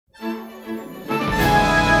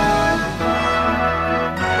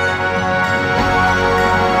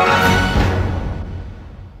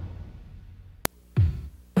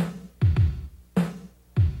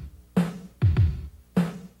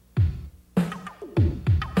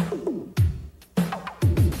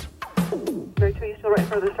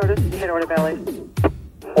Hit order belly.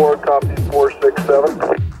 4 copies 467.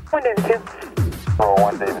 1 David 2.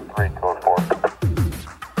 1 David 3, code 4.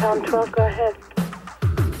 Tom 12, go ahead.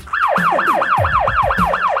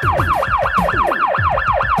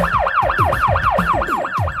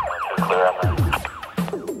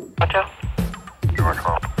 Ocho.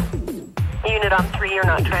 Unit on 3, you're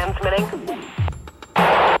not transmitting. Unit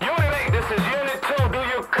 8, this is Unit 2. Do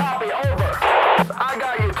you copy? Over. I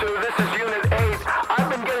got you 2. This is Unit 8. I've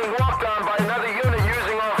been getting walked on by another unit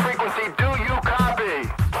using our frequency. Do you copy?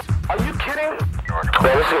 Are you kidding?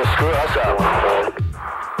 Man, this is gonna screw us up.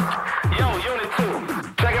 Yo, Unit 2.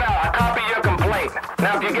 Check it out. I copy your complaint.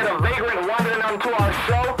 Now, if you get a vagrant wandering onto our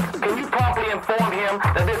show, can you promptly inform him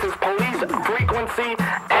that this is police frequency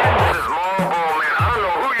and this is Marlboro, man. I don't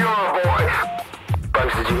know who you are, boy.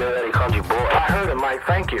 Bugs, did you hear that? He called you boy. I heard it, Mike.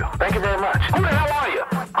 Thank you. Thank you very much. Who the hell are you?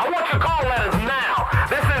 I want your call letters now.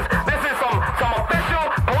 This is some official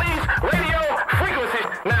police radio frequency.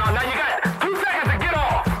 Now you got 2 seconds to get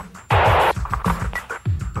off.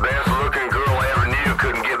 Best looking girl I ever knew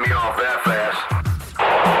couldn't get me off that fast.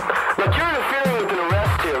 Look, you're interfering with an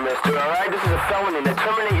arrest here, mister, alright? This is a felony. Now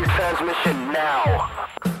terminate your transmission now.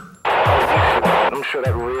 I'm sure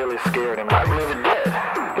that really scared him. I believe it did.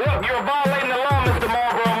 Look, you're violating the law, Mr.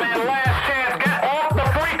 Marlboro, man. Last chance. Get off the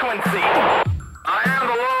frequency. I am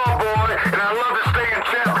the law, boy, and I love to stay in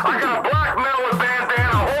check. I got a black metal with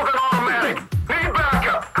bandana, holding automatic. Need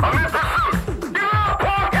backup. I'm in pursuit. Get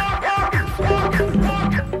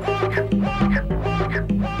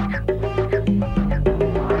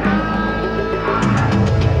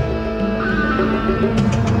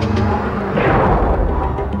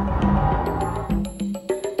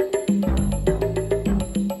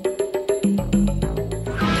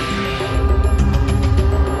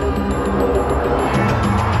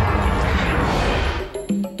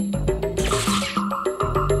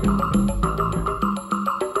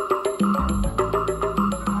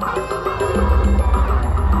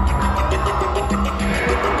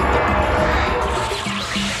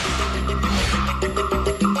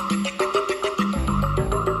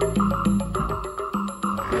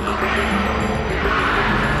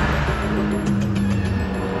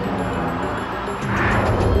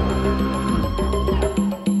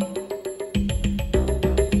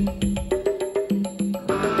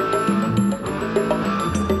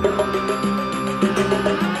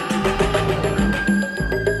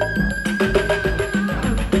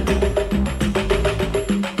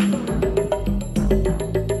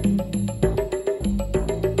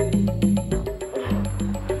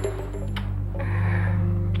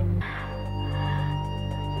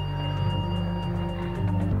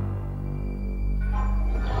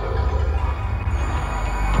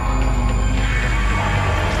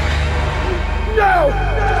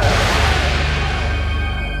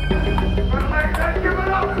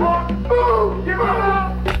out, punk!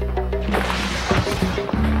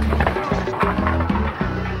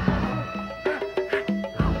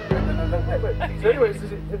 So anyways, he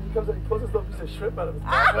comes and he pulls this little piece of shrimp out of his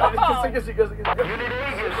mouth. Right? He goes, Unit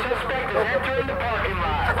 8, your suspect is entering the parking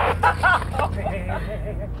lot.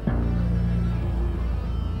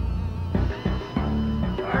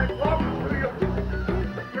 Alright, welcome to you.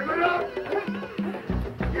 Give it up!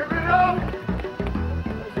 Give it up!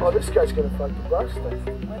 oh, this guy's gonna fight the bus then.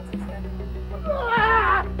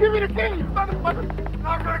 Ah! Give me the key, you motherfucker! I'm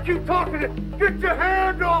not gonna keep talking to you. Get your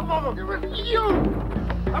hand off of him! Give it to you!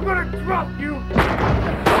 I'm gonna drop you!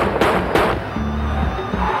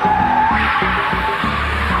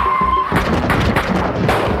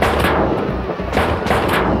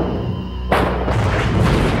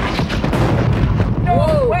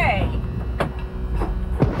 No way!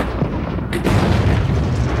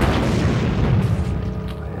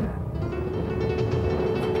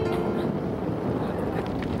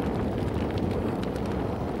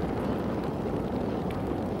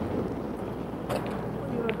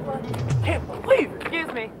 Can't believe it!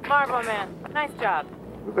 Excuse me, Marlboro man. Nice job.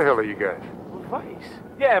 Who the hell are you guys? Vice.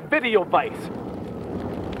 Yeah, video vice.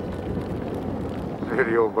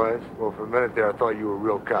 Video vice? Well, for a minute there, I thought you were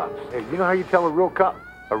real cops. Hey, you know how you tell a real cop?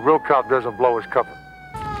 A real cop doesn't blow his cover.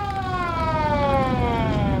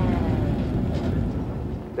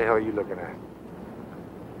 What the hell are you looking at?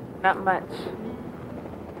 Not much.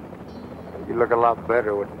 You look a lot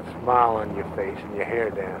better with a smile on your face and your hair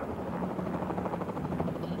down.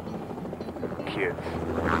 Kids.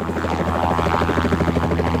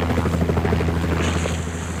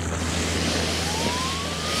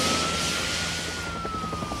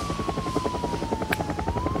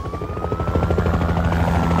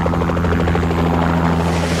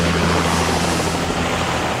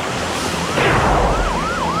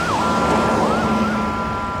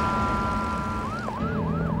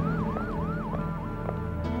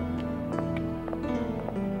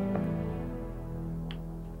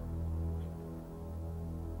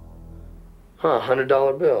 Huh,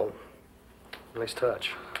 $100 bill. Nice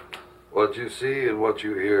touch. What you see and what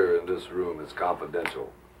you hear in this room is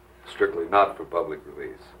confidential, strictly not for public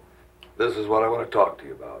release. This is what I want to talk to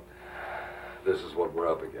you about. This is what we're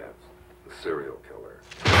up against, the serial killer.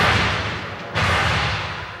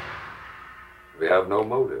 We have no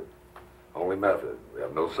motive, only method. We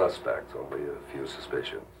have no suspects, only a few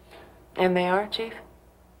suspicions. And they are, Chief?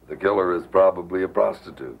 The killer is probably a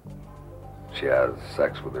prostitute. She has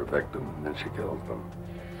sex with her victim and then she kills them.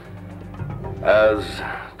 As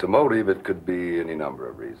to motive, it could be any number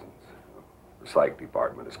of reasons. The psych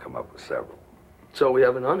department has come up with several. So we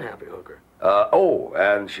have an unhappy hooker. Oh,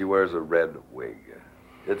 and she wears a red wig.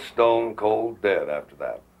 It's stone cold dead after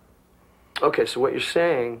that. Okay, so what you're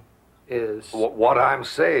saying is... What I'm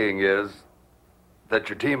saying is that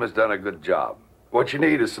your team has done a good job. What you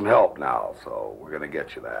need is some help now, so we're gonna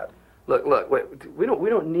get you that. Look, wait, we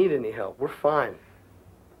don't need any help. We're fine.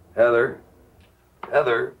 Heather,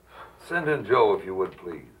 send in Joe if you would,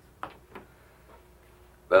 please.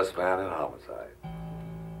 Best man in homicide.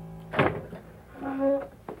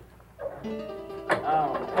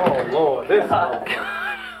 Oh, Lord, this is...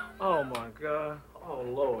 Oh, my God. Oh,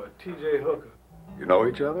 Lord, T.J. Hooker. You know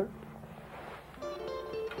each other?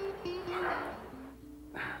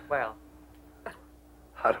 Well.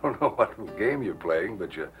 I don't know what game you're playing,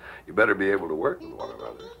 but you better be able to work with one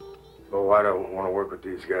another. Oh, I don't want to work with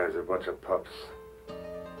these guys. They're a bunch of pups.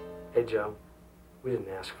 Hey, Joe, we didn't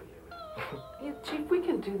ask for you. Yeah, Chief, we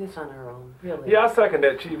can do this on our own, really. Yeah, I second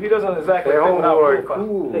that, Chief. He doesn't exactly Hey, fit without homeboy, profile.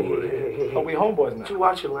 cool. Hey. Oh, we homeboys now. You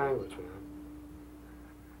watch your language, man.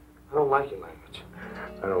 I don't like your language.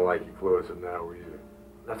 I don't like you closer now, will you?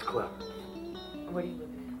 That's clever. What are you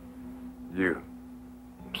looking at? You.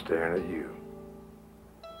 I'm staring at you.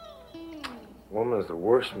 Woman is the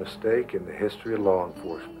worst mistake in the history of law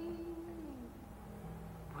enforcement.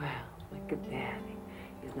 Well, look at that.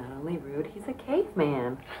 He's not only rude, he's a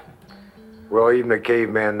caveman. Well, even a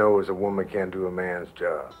caveman knows a woman can't do a man's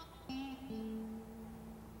job.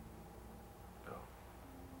 No.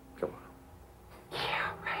 Come on.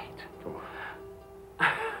 Yeah, right. Come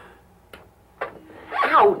on.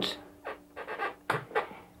 Ouch!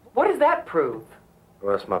 What does that prove?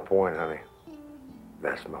 Well, that's my point, honey.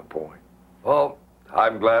 That's my point. Well,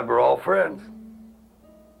 I'm glad we're all friends.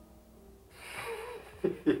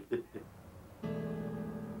 Cute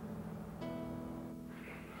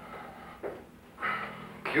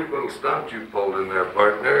little stunt you pulled in there,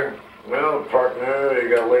 partner. Well, partner, you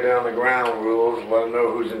gotta lay down the ground rules and let them know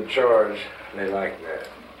who's in charge. They like that.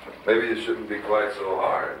 Maybe you shouldn't be quite so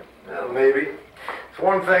hard. Well, maybe. It's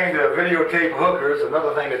one thing to videotape hookers,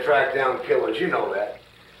 another thing to track down killers. You know that.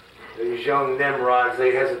 These young Nimrods,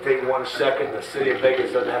 they hesitate 1 second. The city of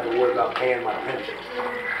Vegas doesn't have to worry about paying my pension.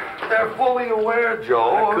 They're fully aware,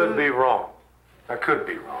 Joe. I could be wrong. I could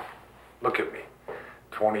be wrong. Look at me.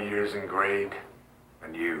 20 years in grade,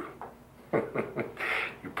 and you.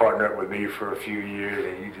 You partner up with me for a few years,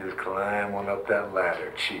 and you just climb on up that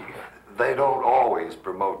ladder, Chief. They don't always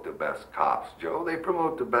promote the best cops, Joe. They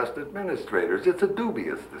promote the best administrators. It's a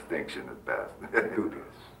dubious distinction at best. Dubious.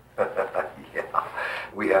 Yeah.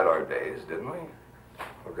 We had our days, didn't we?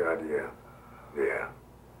 Oh, God, yeah. Yeah.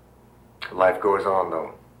 Life goes on,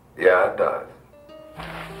 though. Yeah, it does.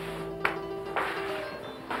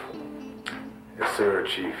 Yes, sir,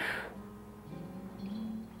 Chief.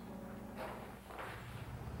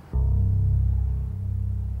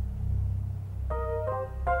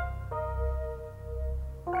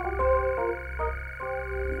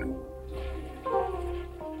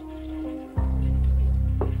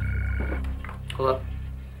 Hello?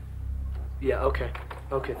 Yeah, okay.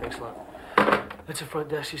 Okay, thanks a lot. That's the front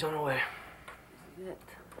desk. He's on the way.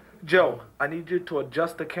 Joe, I need you to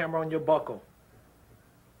adjust the camera on your buckle.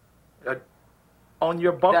 On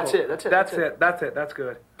your buckle. That's it. That's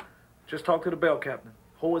good. Just talk to the bell captain.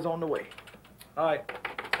 Ho is on the way. All right.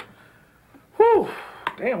 Whew.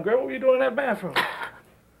 Damn, girl, what were you doing in that bathroom?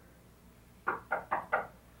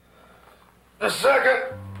 A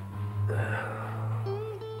second.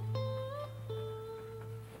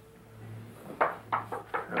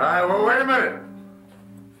 All right, well, wait a minute.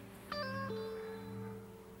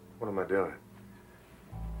 What am I doing?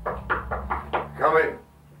 Come in.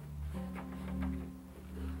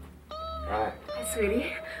 Hi. Hi,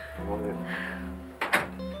 sweetie. Come on in.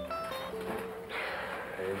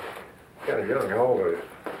 Hey, kind of young. How old are you?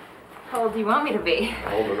 How old do you want me to be?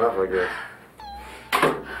 Old enough, I guess.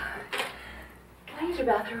 Can I use your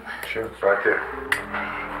bathroom? Sure, it's right there.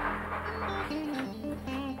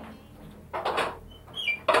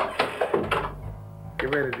 Get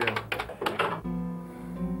ready, Joe.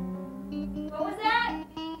 What was that?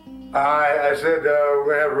 I said we're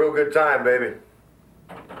gonna have a real good time, baby.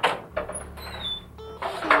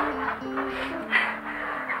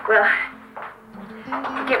 Well,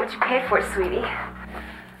 you get what you paid for, sweetie.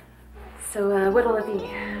 So, what'll it be?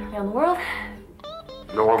 Around the world?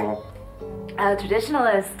 Normal.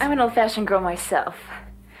 Traditionalist. I'm an old-fashioned girl myself.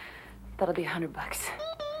 That'll be $100.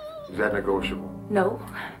 Is that negotiable? No,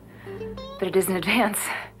 but it is in advance.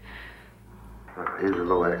 Here's a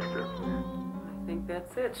little extra. I think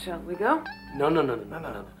that's it. Shall we go? No.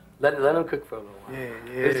 Let him cook for a little while. Yeah.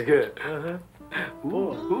 It's good.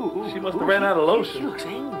 Boy, she must have ran out of lotion. He looks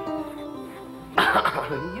angry.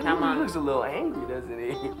 Come on. He looks a little angry, doesn't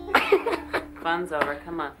he? Fun's over.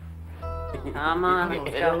 Come on. Come on,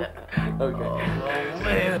 let's go. Okay. Oh,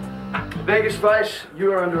 man. Vegas Vice,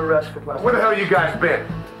 you are under arrest for prostitution. Where the hell you guys been?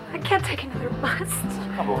 I can't take another bust.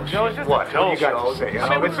 Come on, Joe, it's just What? a joke. What you got to say? I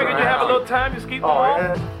mean, we figured you have a little time to skeet the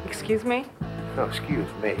ball. Excuse me? No, excuse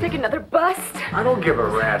me. Take another bust. I don't give a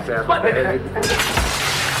rat's ass.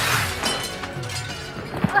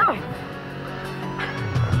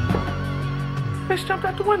 Bitch jumped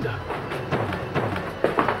out the window.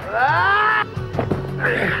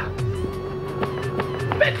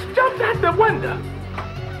 Bitch jumped out the window.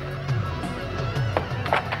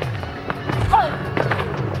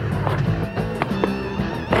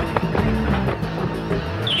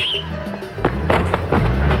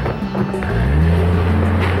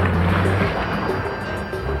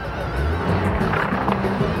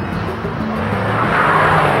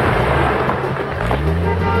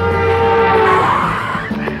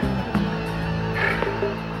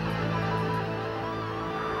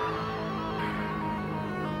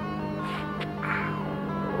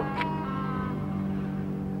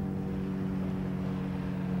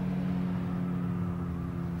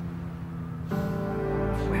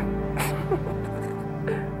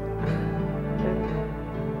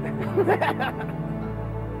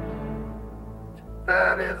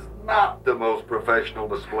 That is not the most professional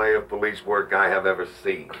display of police work I have ever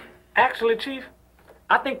seen. Actually, Chief,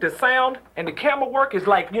 I think the sound and the camera work is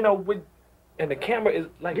like, you know, and the camera is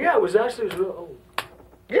like... Yeah, it was real.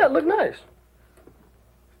 Yeah, it looked nice.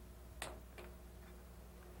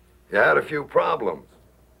 You had a few problems.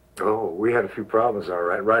 Oh, we had a few problems, all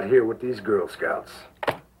right, right here with these Girl Scouts.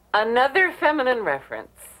 Another feminine reference.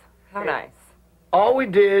 How nice. All we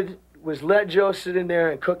did was let Joe sit in there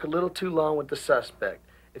and cook a little too long with the suspect.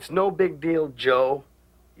 It's no big deal, Joe.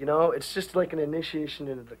 You know, it's just like an initiation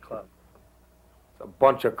into the club. It's a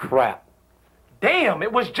bunch of crap. Damn,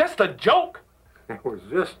 it was just a joke. It was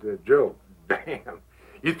just a joke. Damn.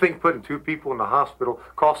 You think putting 2 people in the hospital,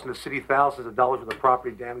 costing the city thousands of dollars worth of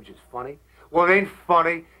property damage is funny? Well, it ain't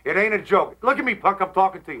funny. It ain't a joke. Look at me, punk. I'm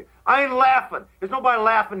talking to you. I ain't laughing. There's nobody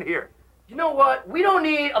laughing here. You know what? We don't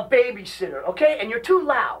need a babysitter, okay? And you're too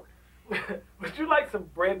loud. Would you like some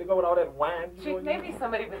bread to go with all that wine? Chief, maybe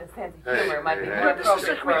somebody with a sense of humor might be more But this is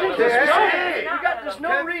appropriate a for a little ridiculous bit. joke. Hey, There's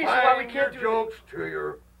no reason why we can't do it. jokes to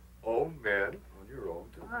your own men on your own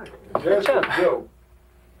time. Just a joke.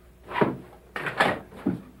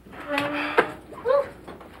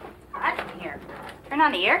 Hot in here. Turn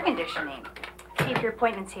on the air conditioning. See if your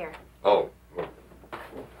appointment's here. Oh,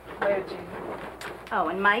 Later, Chief. Oh,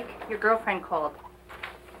 and Mike, your girlfriend called.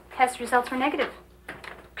 Test results were negative.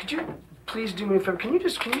 Could you please do me a favor? Can you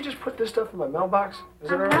just put this stuff in my mailbox? Is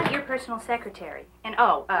that all I'm right? not your personal secretary. And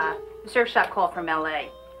the surf shop called from L.A.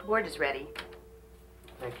 The board is ready.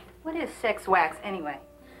 Thank you. What is sex wax anyway?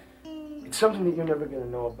 It's something that you're never going to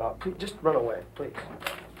know about. Please, just run away, please.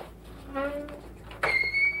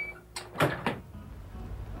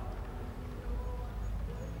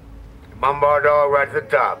 Mumbar dog right at the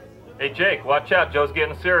top. Hey, Jake, watch out. Joe's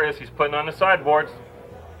getting serious. He's putting on the sideboards.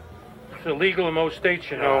 It's illegal in most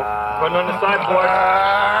states, you know. Putting on the sideboards.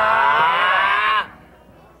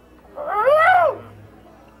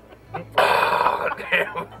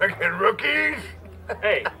 Damn fucking rookies.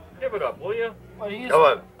 Hey, give it up, will you? Come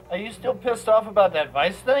on. Are you still pissed off about that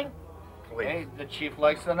Vice thing? Please. Hey, the chief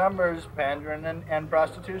likes the numbers. Pandering and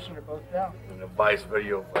prostitution are both down. And the Vice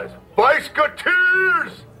video Vice.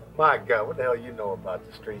 Vice-cateers! My God, what the hell you know about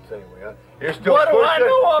the streets anyway, huh? You're still What do I pushing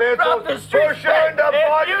know about pencils, the streets? pushing the If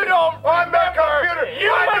button you don't on the remember, computer.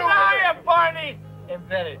 you I and do I it. have Barney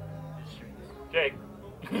invented the streets. Jake.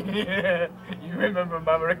 You remember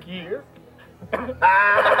Mama Kier?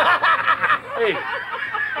 Hey,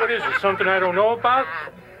 what is it? Something I don't know about?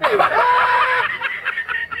 Hey,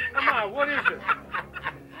 come on, what is it?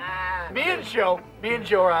 Me and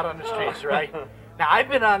Joe are out on the streets, right? Now, I've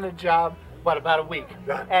been on the job, about a week.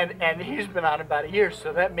 And he's been on about a year,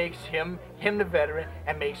 so that makes him the veteran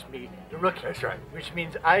and makes me the rookie. That's right. Which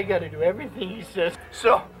means I got to do everything he says.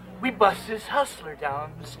 So, we bust this hustler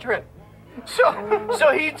down the strip.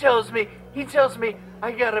 So he tells me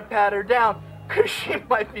I gotta pat her down, 'cause she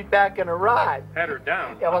might be back in a ride. Pat her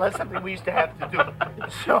down? Yeah, well, that's something we used to have to do.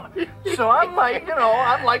 So I'm like,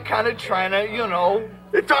 kind of trying to,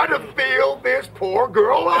 Trying to feel this poor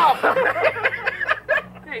girl up.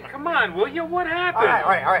 Hey, come on, will you? What happened? All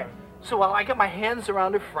right. So while I got my hands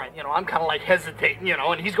around her front, I'm kind of like hesitating,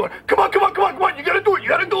 and he's going, come on, you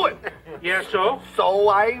gotta do it. Yeah, so? So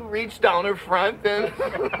I reach down her front, and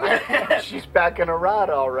she's back in a rod,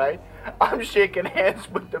 all right. I'm shaking hands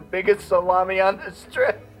with the biggest salami on the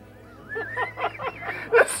strip.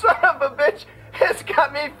 The son of a bitch has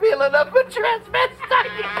got me feeling up a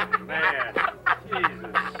transvestite. Man,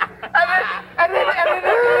 Jesus. And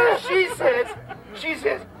then she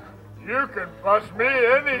says, you can bust me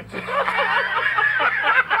anytime.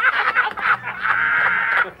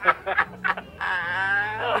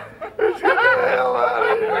 Let's get the hell out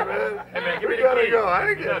of here, man. Hey, man, give me We the gotta keys. go. I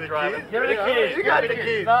ain't You're got not the driving. keys. Give me the keys. You got the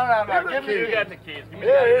keys. No, Give me the keys. You got the keys. Give me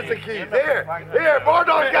Yeah, the here's the keys. Here,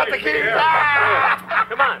 Bardog's got the keys. Ah!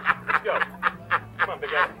 Come on, let's go. Come on, big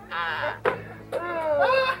guy.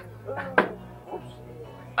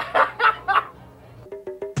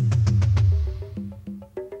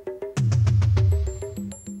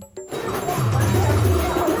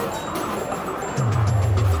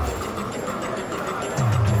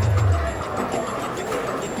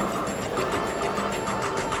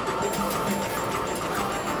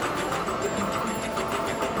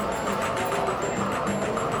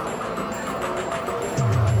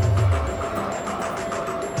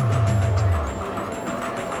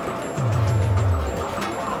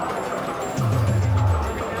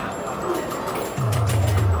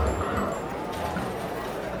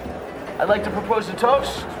 I'd like to propose a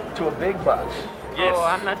toast to a big bus. Yes. Oh,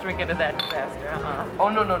 I'm not drinking to that faster. Oh,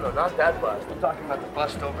 no, not that bust. I'm talking about the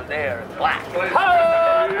bust over there in black.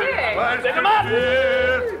 Send him up!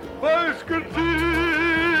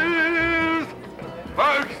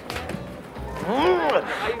 Folks!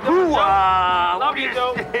 Love you,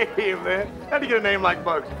 Joe. Hey, man. How'd you get a name like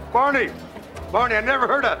Bugs? Barney, I never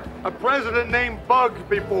heard a president named Bugs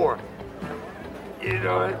before. You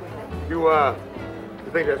know it?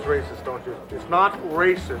 You think that's racist, don't you? It's not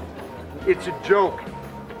racist. It's a joke.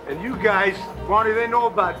 And you guys, Barney, they know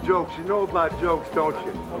about jokes. You know about jokes, don't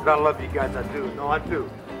you? I love you guys. I do. No, I do.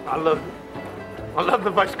 I love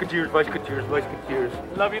the Vice-Coutiers.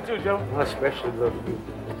 Love you too, Joe. I especially love you.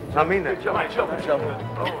 I mean that, Joe. Joe, Mike.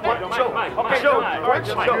 why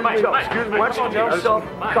don't you get yourself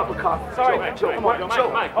a cup of coffee? Sorry, Joe, come on, Joe.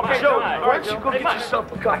 Mike. Joe, why don't you go get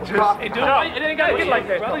yourself a cup of coffee? Hey, dude, it ain't gotta get like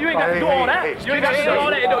that, brother. You ain't got to do all that. You ain't got to do all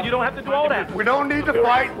that. You don't have to do all that. We don't need to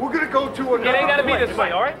fight. We're gonna go to another. It ain't gotta be this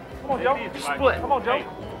way, all right? Come on, Joe. Split. Come on, Joe.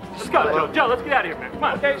 Let's go, Joe. Joe, let's get out of here, man. Come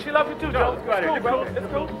on. Okay, she loves you too, Joe. Let's go out of here. Cool, let's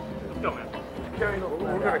go. Let's go, man.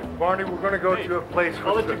 Barney, we're gonna go to a place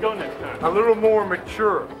I'll let with you go next time. a little more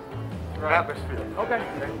mature atmosphere. Okay.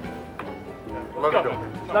 Love you,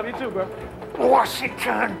 Joe. Love you too, bro.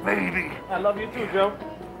 Washington, baby. I love you too, Joe.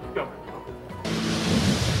 Let's go.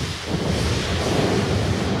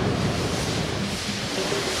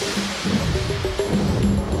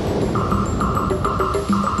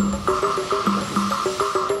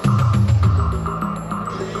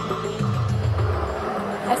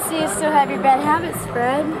 I see you still have your bad habits,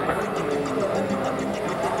 Fred.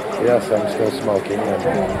 Yes, I'm still smoking,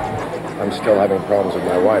 and I'm still having problems with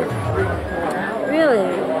my wife. Really?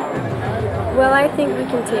 Well, I think we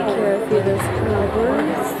can take care of you those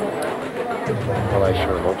problems. Well, I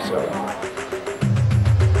sure hope so.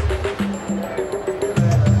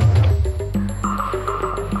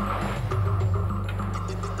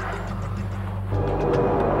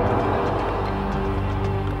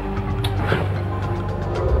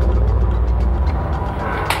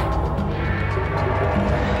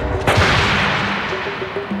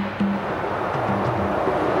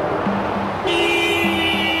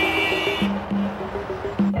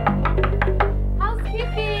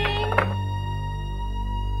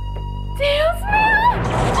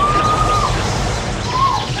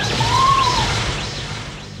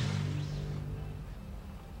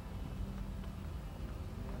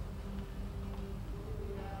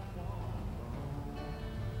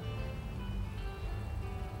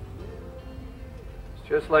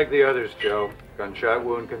 Just like the others, Joe. Gunshot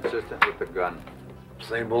wound consistent with the gun.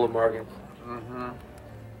 Same bullet markings? Mm-hmm.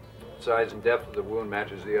 Size and depth of the wound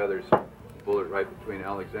matches the others. Bullet right between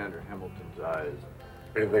Alexander Hamilton's eyes.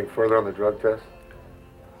 Anything further on the drug test?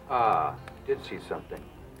 Did see something.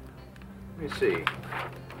 Let me see.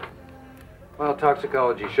 Well,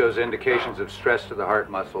 toxicology shows indications of stress to the heart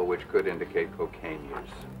muscle, which could indicate cocaine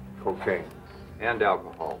use. Cocaine. And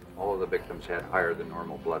alcohol. All of the victims had higher than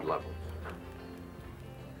normal blood levels.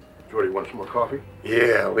 Jordy, want some more coffee?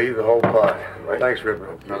 Yeah, leave the whole pot. Right. Thanks,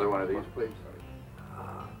 Ripper. Another one of these, please.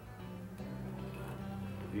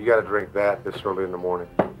 You got to drink that this early in the morning.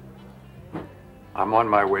 I'm on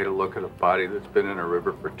my way to look at a body that's been in a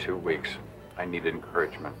river for 2 weeks. I need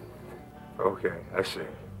encouragement. Okay, I see.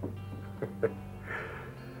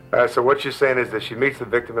 So what you're saying is that she meets the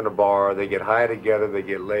victim in a bar, they get high together, they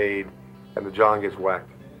get laid, and the John gets whacked.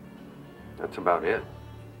 That's about it.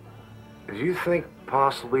 Do you think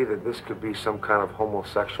possibly that this could be some kind of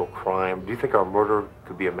homosexual crime? Do you think our murderer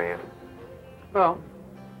could be a man? Well,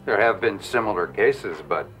 there have been similar cases,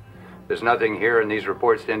 but there's nothing here in these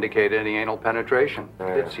reports to indicate any anal penetration.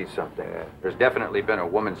 I did see something. There's definitely been a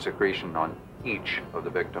woman's secretion on each of the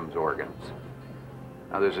victim's organs.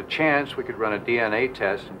 Now, there's a chance we could run a DNA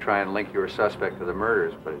test and try and link your suspect to the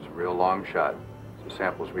murders, but it's a real long shot. The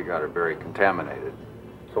samples we got are very contaminated.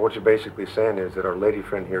 So what you're basically saying is that our lady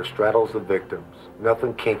friend here straddles the victims.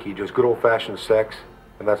 Nothing kinky, just good old-fashioned sex,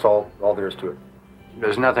 and that's all there is to it.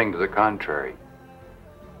 There's nothing to the contrary.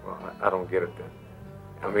 Well, I don't get it then.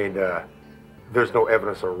 I mean, there's no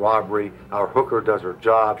evidence of robbery. Our hooker does her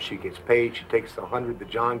job. She gets paid. She takes the 100 that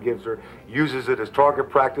John gives her, uses it as target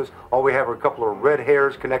practice. All we have are a couple of red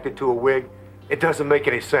hairs connected to a wig. It doesn't make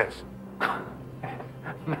any sense.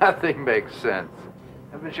 Nothing makes sense.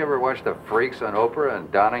 Haven't you ever watched The Freaks on Oprah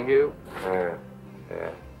and Donahue? Yeah.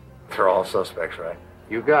 They're all suspects, right?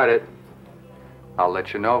 You got it. I'll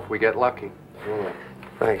let you know if we get lucky.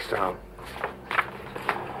 Thanks, Tom.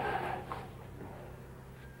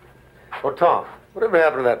 Oh, Tom, whatever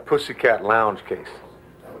happened to that Pussycat Lounge case?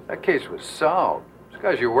 That case was solved. Those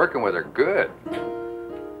guys you're working with are good.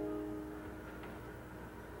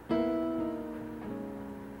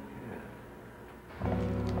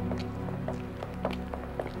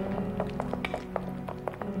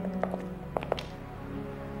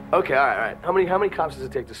 Okay, all right. How many cops does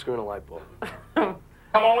it take to screw in a light bulb? Come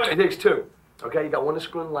on with It takes 2. Okay, you got one to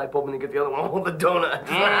screw in the light bulb, and you get the other one to hold the donut.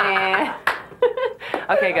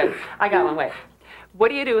 Okay, good. I got one. Wait. What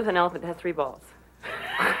do you do with an elephant that has 3 balls?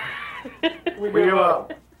 We give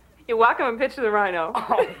up. You walk him and pitch to the rhino.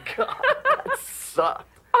 Oh, God. That sucked.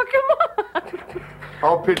 Oh, come on.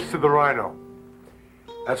 I'll pitch to the rhino.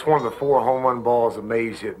 That's one of the 4 home run balls that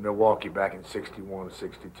Mays hit in Milwaukee back in '61 and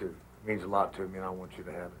 '62. It means a lot to me, and I want you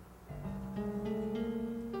to have it.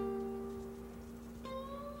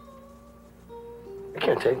 I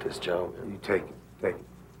can't take this, Joe. You take it. Take it.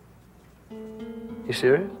 You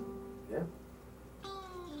serious? Yeah.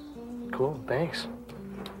 Cool, thanks.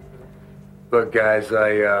 Look, guys,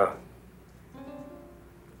 I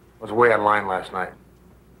was way out of line last night.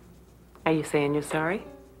 Are you saying you're sorry?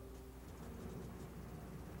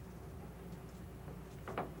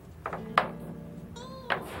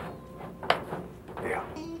 Yeah.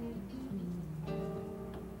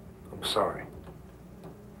 I'm sorry.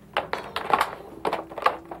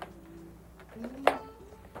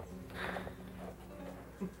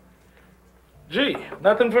 Gee,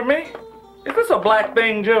 nothing for me? Is this a black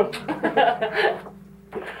thing, Joe?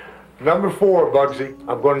 Number 4, Bugsy.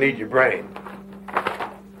 I'm going to need your brain.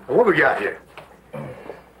 What we got here?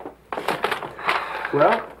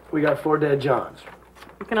 Well, we got 4 dead Johns.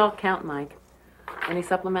 You can all count, Mike. Any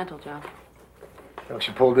supplemental, Joe?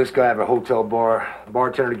 She pulled this guy out of a hotel bar. The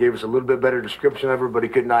bartender gave us a little bit better description of her, but he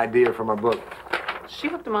couldn't ID her from our book. She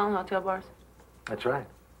hooked them all in hotel bars. That's right.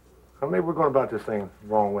 Well, maybe we're going about this thing the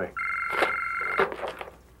wrong way.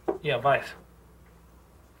 Yeah, Vice.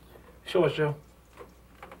 Show us, Joe.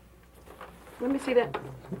 Let me see that.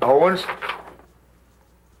 Owens?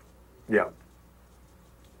 Yeah.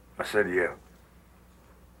 I said yeah.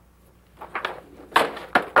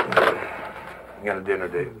 I got a dinner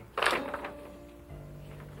date.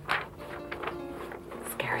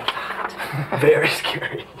 Scary thought. Very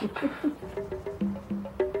scary.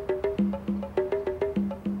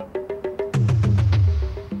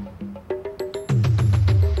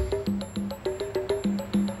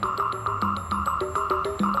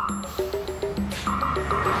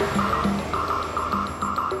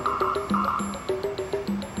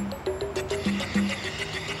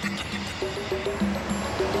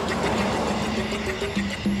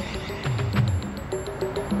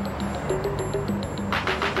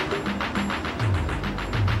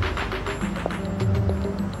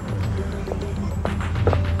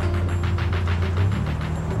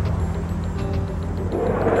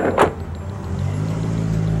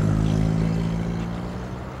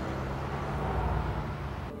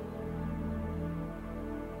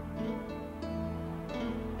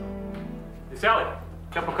 Hey, Sally,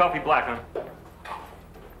 cup of coffee black, huh?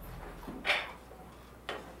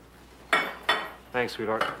 Thanks,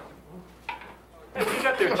 sweetheart. Hey, what you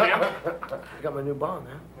got there, champ? I got my new ball,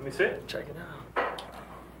 man. Let me see it. Check it out.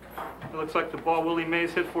 It looks like the ball Willie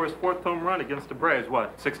Mays hit for his 4th home run against the Braves.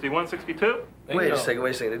 What, 61, 62? Wait a second.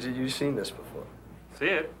 Have you seen this before? See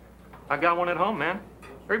it? I got one at home, man.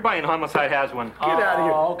 Everybody in Homicide has one. Get out of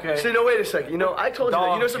here. Okay. See, no, wait a second. You know, I told you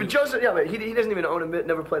that. You know something, Joseph, yeah, but he doesn't even own a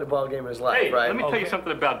never played a ball game in his life, Hey, right? let me tell you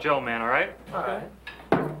something about Joe, man, all right? All right.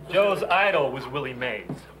 Joe's idol was Willie Mays.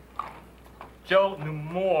 Joe knew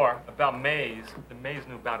more about Mays than Mays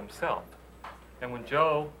knew about himself. And when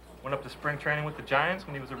Joe went up to spring training with the Giants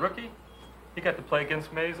when he was a rookie, he got to play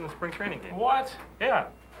against Mays in the spring training game. What? Yeah.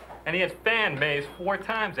 And he had fanned Mays 4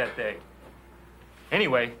 times that day.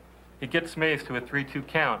 Anyway, he gets Mays to a 3-2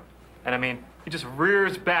 count. And I mean, he just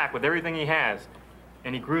rears back with everything he has.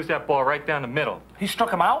 And he grooves that ball right down the middle. He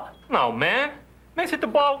struck him out? No, man. Mays hit the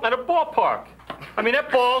ball at a ballpark. I mean,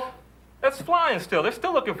 that ball, that's flying still. They're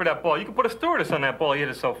still looking for that ball. You can put a stewardess on that ball. He hit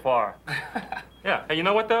it so far. Yeah. Hey, you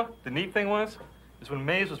know what, though? The neat thing is when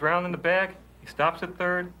Mays was rounding the bag, he stops at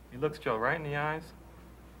third. He looks Joe right in the eyes,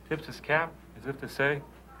 tips his cap as if to say,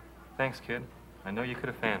 thanks, kid. I know you could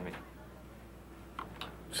have fanned me.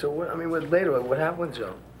 So, what happened with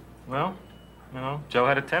Joe? Well, you know, Joe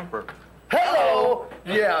had a temper. Hello!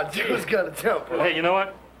 Yeah, Joe's got a temper. Hey, you know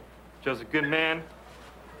what? Joe's a good man,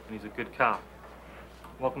 and he's a good cop.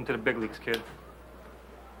 Welcome to the big leagues, kid.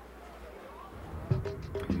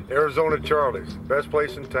 Arizona Charlie's, best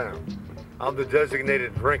place in town. I'm the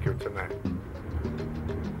designated drinker tonight.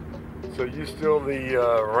 So you still the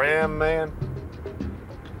Ram man?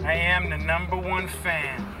 I am the #1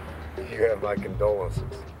 fan. You have my condolences.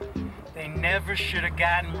 They never should have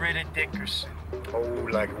gotten rid of Dickerson. Oh,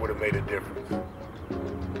 like it would have made a difference.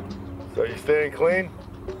 So you staying clean?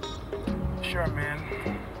 Sure, man.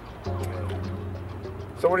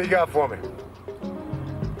 So what do you got for me?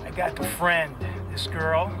 I got the friend, this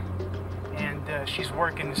girl, and she's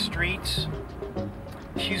working the streets.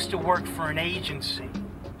 She used to work for an agency,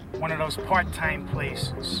 one of those part-time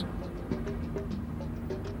places.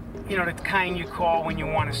 You know, the kind you call when you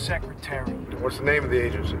want a secretary. What's the name of the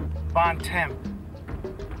agency? Bon Temp.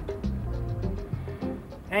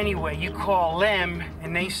 Anyway, you call them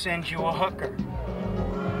and they send you a hooker.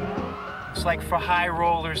 It's like for high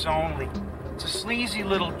rollers only. It's a sleazy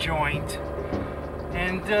little joint.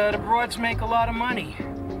 And the broads make a lot of money.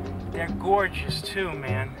 They're gorgeous too,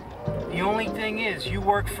 man. The only thing is, you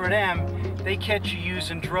work for them, they catch you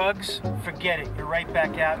using drugs, forget it, you're right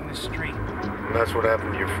back out in the street. And that's what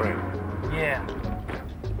happened to your friend? Yeah.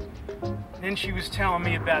 Then she was telling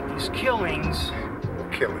me about these killings.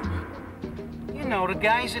 Killings? You know, the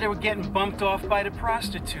guys that were getting bumped off by the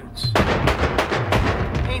prostitutes.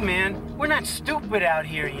 Hey, man, we're not stupid out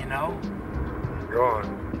here, you know. Go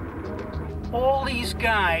on. All these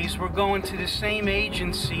guys were going to the same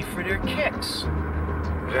agency for their kicks.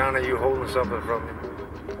 John, are you holding something from me?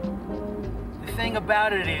 The thing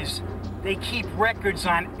about it is, they keep records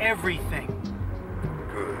on everything.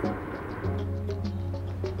 Good.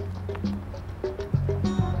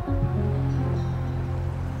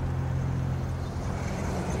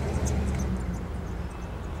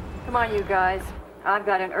 Come on, you guys. I've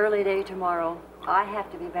got an early day tomorrow. I have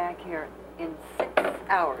to be back here in 6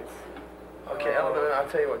 hours. Okay, Ellen, I'll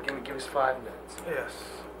tell you what. Give us 5 minutes. Yes.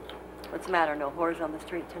 What's the matter? No whores on the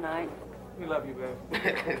street tonight? We love you, babe.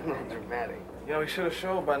 No dramatic. You know, we should have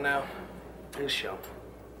showed by now. He'll show.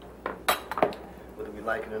 Whether we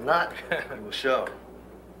like it or not, he will show.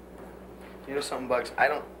 You know something, Bugs? I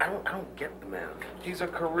don't get the man. He's a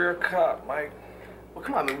career cop, Mike. Well,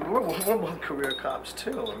 come on, I mean, we're both career cops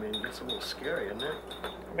too. I mean, it's a little scary, isn't it?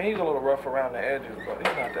 I mean, he's a little rough around the edges, but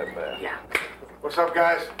he's not that bad. Yeah. What's up,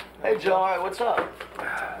 guys? Hey, Joe. All right, what's up?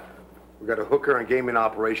 We got a hooker and gaming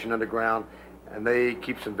operation underground, and they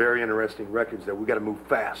keep some very interesting records that we got to move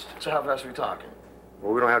fast. So how fast are we talking?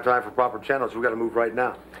 Well, we don't have time for proper channels. We got to move right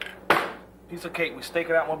now. Piece of cake. We stake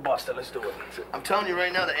it out and we'll bust it. Let's do it. I'm telling you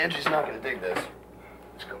right now that Angie's not going to dig this.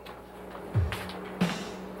 Let's go.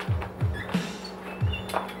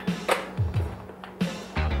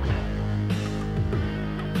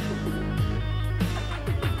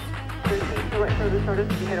 Right further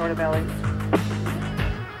started, you head over to Valley.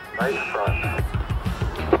 Right front.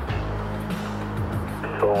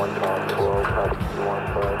 Control 1, Tom 12, copy 15.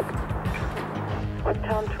 What,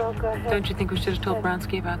 Tom 12, go ahead. Don't you think we should have told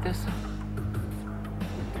Bronsky about this?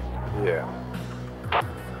 Yeah.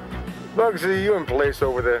 Bugsy, you in place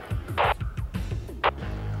over there?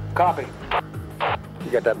 Copy.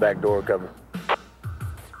 You got that back door covered?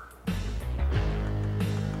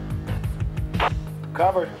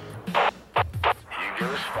 Covered. You give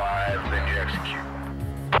us 5, then you execute.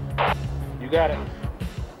 You got it.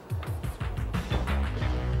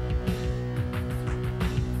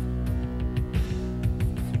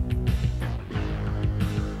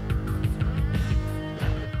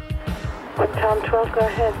 Tom 12, go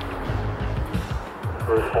ahead.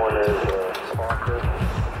 First one is Stalker.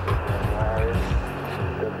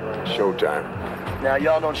 Showtime. Now,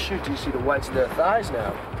 y'all don't shoot till you see the whites of their thighs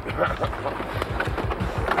now.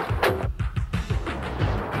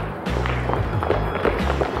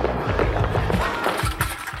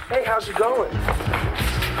 Hey, how's it going?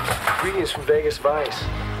 Greetings from Vegas Vice.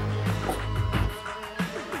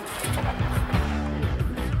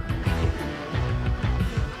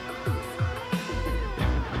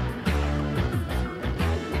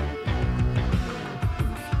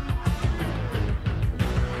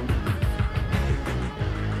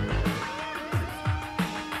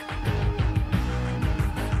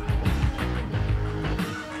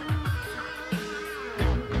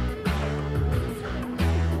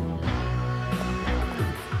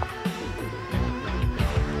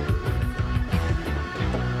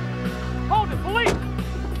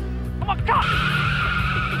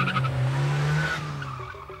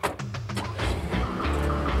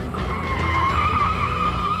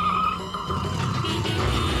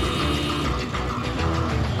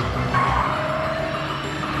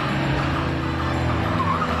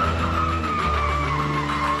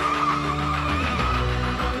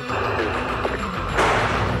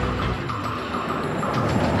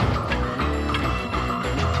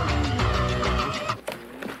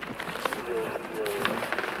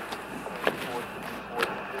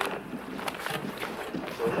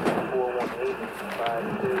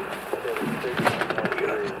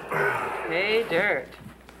 Hey, Dirt.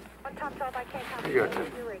 You got to.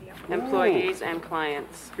 Employees and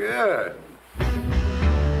clients. Good.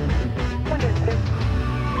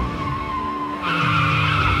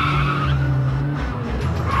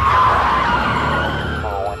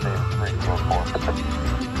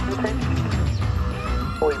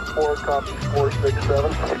 Fully 4, copy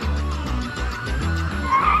 467.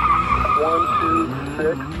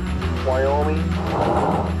 126, Wyoming.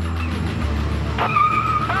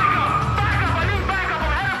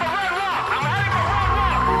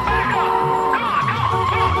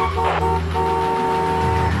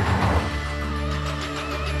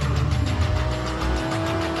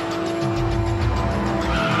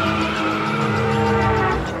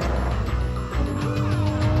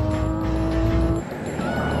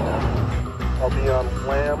 I'll be on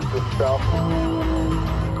Lamb to south.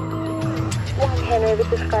 1 Henry,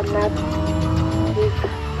 this is Scott Nutt. He's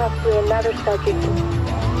possibly another subject in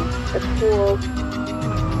the pool.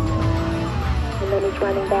 And then he's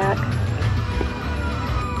running back.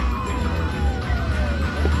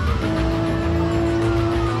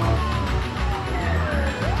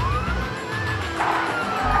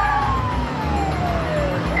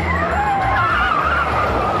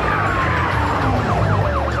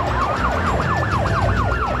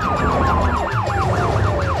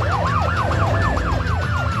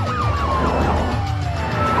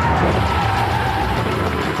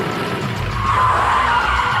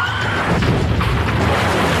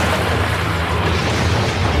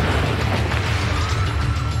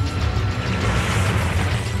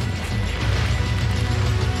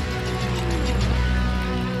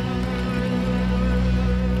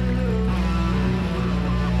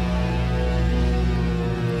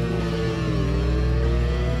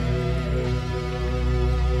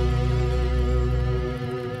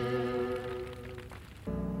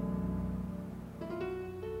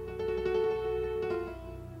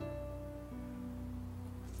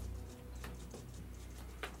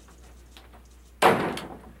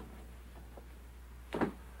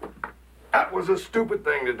 That was a stupid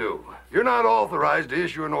thing to do. You're not authorized to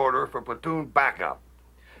issue an order for platoon backup.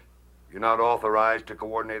 You're not authorized to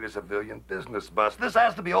coordinate a civilian business bust. This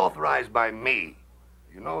has to be authorized by me.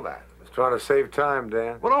 You know that. Just trying to save time,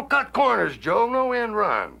 Dan. Well, don't cut corners, Joe. No end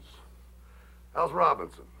runs. How's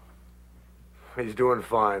Robinson? He's doing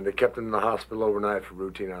fine. They kept him in the hospital overnight for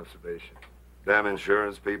routine observation. Damn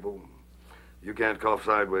insurance people. You can't cough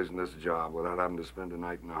sideways in this job without having to spend a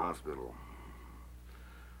night in the hospital.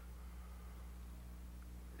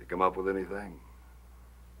 You come up with anything?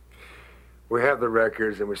 We have the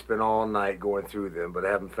records, and we spent all night going through them, but I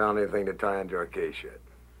haven't found anything to tie into our case yet.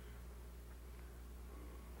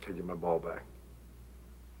 Take you my ball back.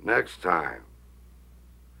 Next time,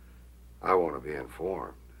 I want to be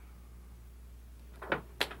informed.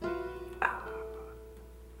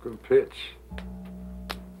 Good pitch.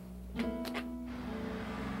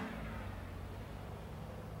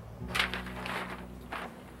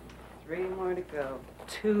 3 more to go.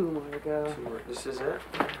 2 more to go. 2 more. This is it?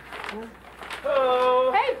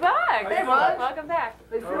 Oh. Hey, Bug! Hey, Bug. Welcome back.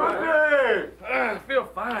 I feel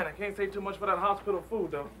fine. I can't say too much for that hospital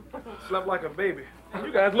food, though. Slept like a baby.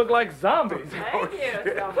 You guys look like zombies. Thank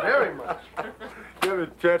you so much. Very much. You have a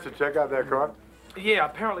chance to check out that car? Yeah,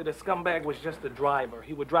 apparently the scumbag was just the driver.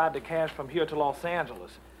 He would drive the cash from here to Los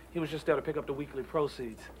Angeles. He was just there to pick up the weekly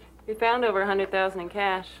proceeds. We found over 100,000 in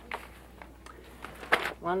cash.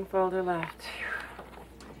 1 folder left.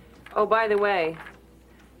 Oh, by the way,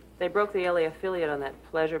 they broke the LA affiliate on that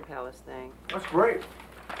Pleasure Palace thing. That's great.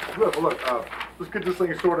 Look, let's get this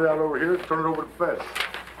thing sorted out over here. Turn it over to the feds.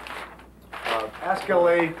 Ask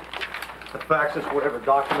LA to fax us whatever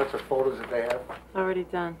documents or photos that they have. Already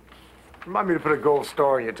done. Remind me to put a gold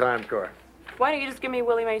star in your time card. Why don't you just give me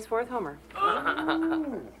Willie Mae's 4th Homer?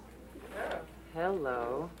 Ooh.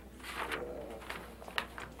 Hello.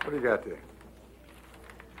 What do you got there?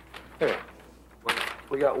 Hey,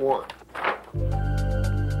 we got 1.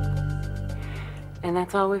 And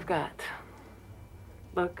that's all we've got.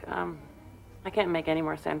 Look, I can't make any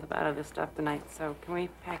more sense out of this stuff tonight, so can we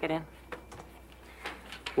pack it in?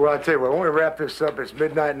 Well, I tell you what, when we wrap this up, it's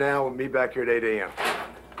midnight now. We'll meet back here at 8 a.m.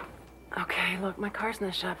 Okay, look, my car's in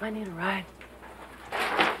the shop. I need a ride.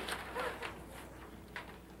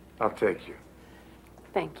 I'll take you.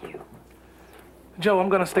 Thank you. Joe, I'm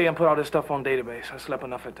gonna stay and put all this stuff on database. I slept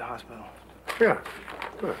enough at the hospital. Yeah,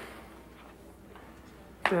 good.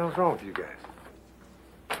 What the hell's wrong with you guys?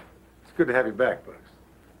 It's good to have you back, Bugs.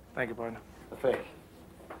 Thank you, partner. Thank you.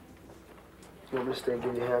 You want me to stay and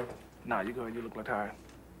give you a hand? Nah, you go ahead. You look like tired.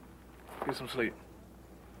 Get some sleep.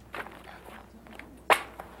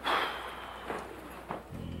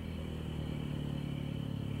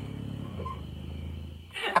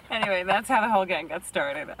 Anyway, that's how the whole gang got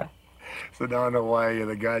started. So now I know why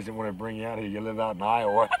the guys that want to bring you out here, you live out in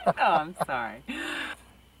Iowa. Oh, I'm sorry.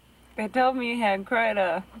 They told me you had quite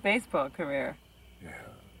a baseball career. Yeah.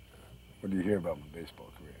 What do you hear about my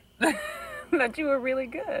baseball career? That you were really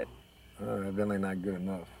good. Evidently not good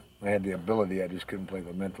enough. I had the ability, I just couldn't play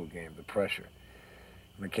the mental game, the pressure.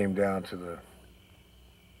 When it came down to the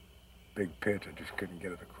big pitch, I just couldn't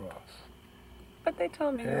get it across. But they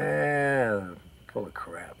told me. Yeah, full of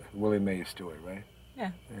crap. Willie Mae's story, right?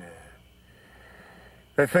 Yeah. Yeah.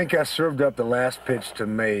 They think I served up the last pitch to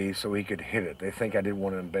May so he could hit it. They think I didn't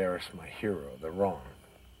want to embarrass my hero. They're wrong.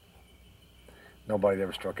 Nobody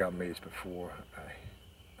ever struck out Mays before.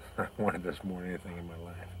 I wanted this more than anything in my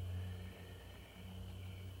life.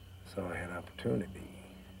 So I had opportunity,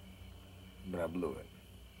 but I blew it.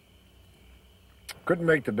 Couldn't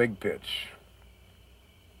make the big pitch.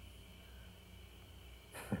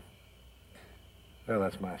 Well,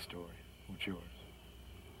 that's my story. What's yours?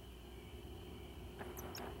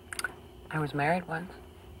 I was married once.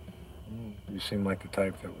 You seem like the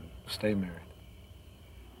type that would stay married.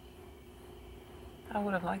 I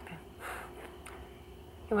would have liked him.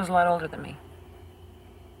 He was a lot older than me.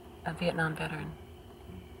 A Vietnam veteran.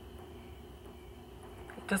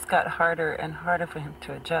 It just got harder and harder for him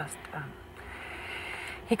to adjust.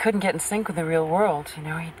 He couldn't get in sync with the real world. You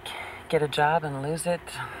know, he'd get a job and lose it.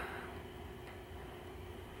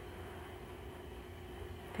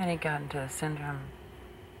 Then he got into a syndrome.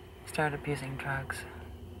 He started abusing drugs.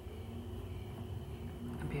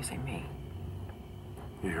 Abusing me.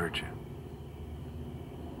 He hurt you.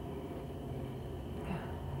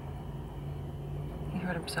 He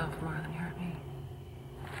hurt himself more than he hurt me.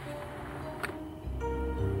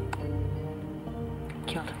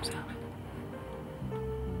 He killed himself.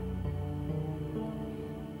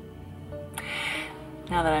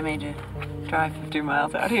 Now that I made you drive 50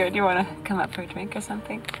 miles out here, do you want to come up for a drink or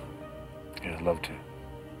something? Yeah, I'd love to.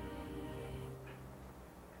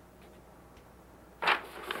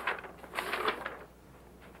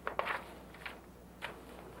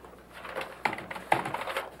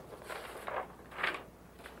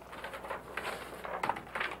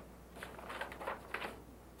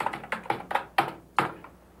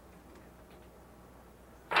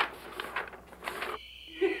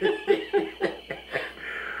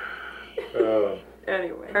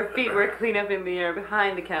 Anyway, her feet were clean up in the air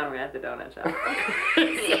behind the counter at the donut shop.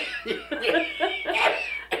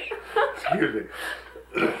 Excuse me.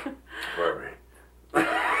 Pardon me.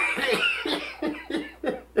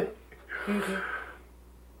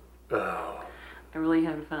 Oh. I'm really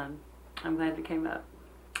having fun. I'm glad you came up.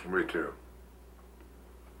 Me too.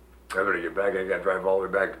 I better get back. I gotta drive all the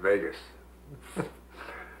way back to Vegas. Yeah,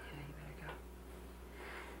 you better go.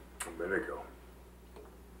 I better go.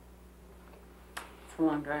 It's a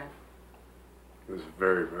long drive. It was a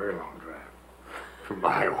very, very long drive. From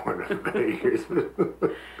Iowa to Vegas.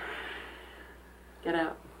 Get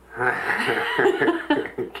out.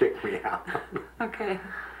 Kick me out. Okay.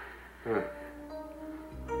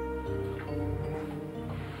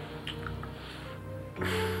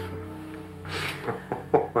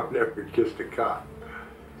 I've never kissed a cop.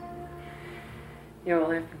 You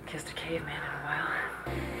only haven't kissed a caveman in a while.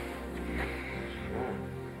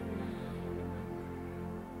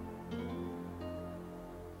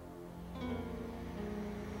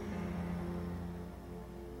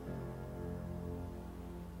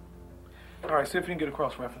 All right, see if you can get a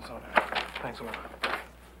cross-reference on that. Thanks a lot.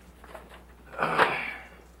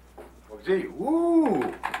 Oh, gee,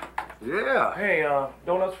 woo! Yeah. Hey,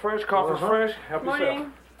 donuts fresh, coffee's fresh. Help Morning.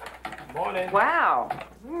 yourself. Morning. Wow.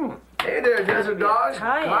 Hey there, Desert Dogs.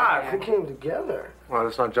 Hi. God, they came together. Well,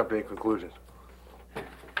 let's not jump to any conclusions.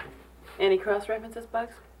 Any cross references,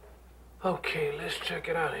 Bugs? Okay, let's check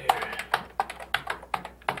it out here.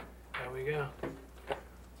 There we go.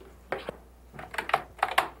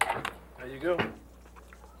 There you go.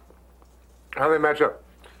 How do they match up?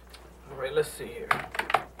 All right, let's see here.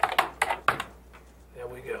 There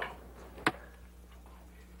we go.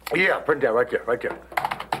 Yeah, print that right there, right there.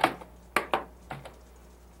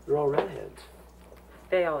 They're all redheads.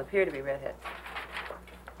 They all appear to be redheads.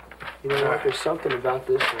 You know what? There's something about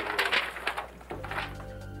this one.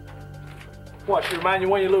 What, should remind you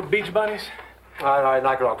one of your little beach bunnies? All right,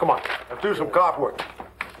 knock it off. Come on. Let's do some cop work.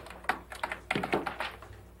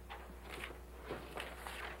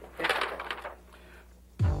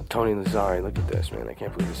 Tony Lazzari, look at this, man. I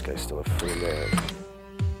can't believe this guy's still a free man.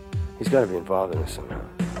 He's got to be involved in this somehow.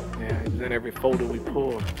 Yeah, he's in every folder we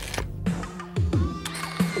pull.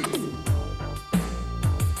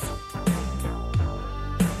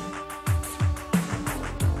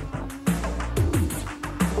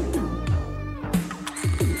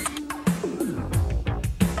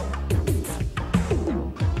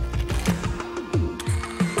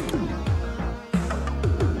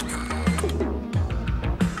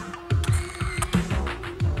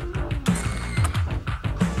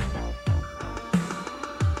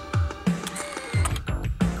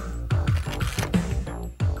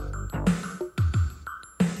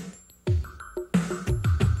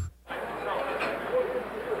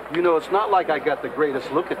 You know, it's not like I got the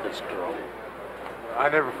greatest look at this girl. I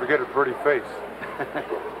never forget her pretty face.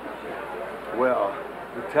 Well,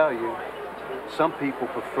 to tell you, some people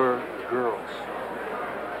prefer girls.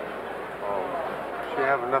 Oh, she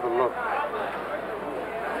have another look.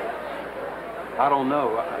 I don't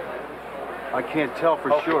know. I can't tell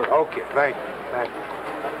for sure. Okay, thank you, thank you.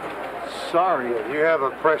 Sorry. You have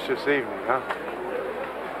a precious evening, huh?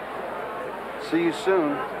 See you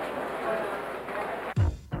soon.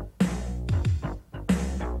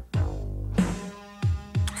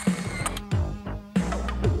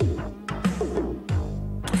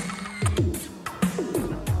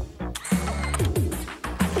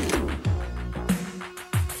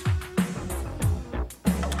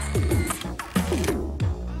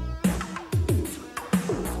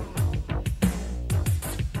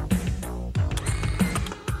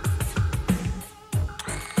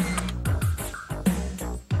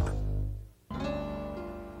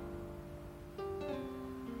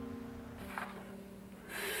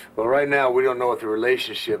 Well, right now, we don't know if the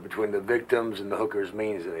relationship between the victims and the hookers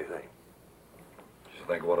means anything. You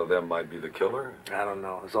think one of them might be the killer? I don't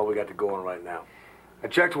know. That's all we got to go on right now. I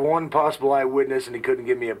checked one possible eyewitness, and he couldn't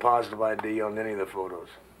give me a positive ID on any of the photos.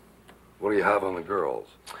 What do you have on the girls?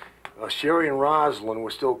 Well, Sherry and Rosalind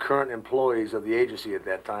were still current employees of the agency at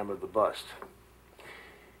that time of the bust.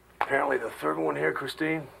 Apparently, the third one here,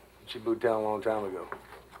 Christine, she moved down a long time ago.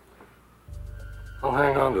 I'll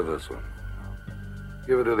hang on to this one.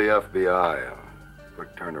 Give it to the FBI.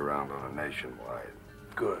 Quick turnaround on a nationwide.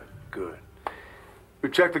 Good, good. We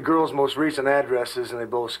checked the girls' most recent addresses, and they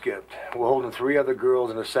both skipped. We're holding 3 other girls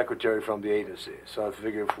and a secretary from the agency. So I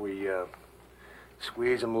figure if we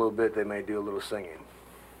squeeze them a little bit, they may do a little singing.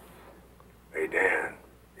 Hey, Dan,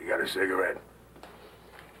 you got a cigarette?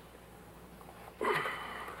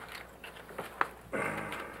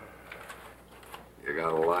 You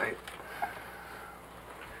got a light?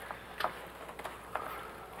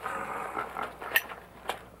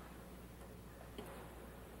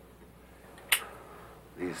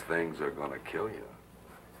 These things are gonna kill you.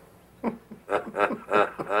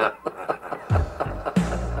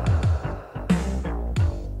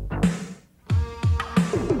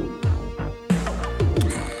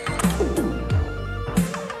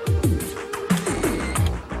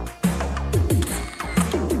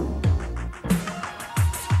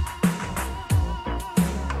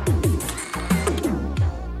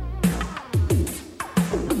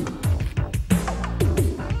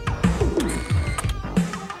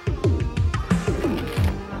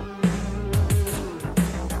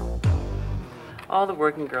 all the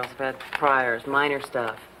working girls have had priors, minor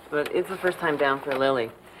stuff. But it's the first time down for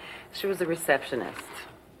Lily. She was a receptionist.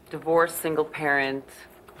 Divorced, single parent.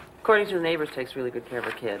 According to the neighbors, takes really good care of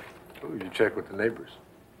her kid. Oh, you check with the neighbors.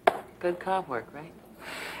 Good cop work, right?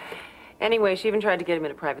 Anyway, she even tried to get him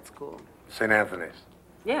into private school. St. Anthony's.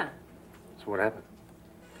 Yeah. So what happened?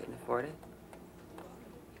 Couldn't afford it.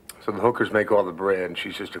 So the hookers make all the bread, and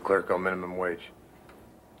she's just a clerk on minimum wage.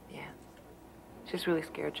 Yeah. She's really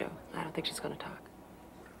scared, Joe. I don't think she's going to talk.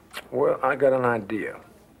 Well, I got an idea.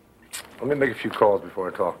 Let me make a few calls before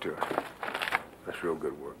I talk to her. That's real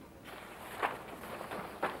good work.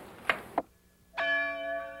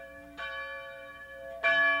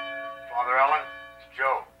 Father Ellen, it's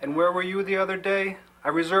Joe. And where were you the other day? I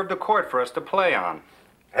reserved a court for us to play on.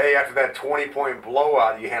 Hey, after that 20-point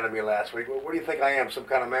blowout you handed me last week, what do you think I am, some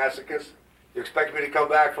kind of masochist? You expect me to come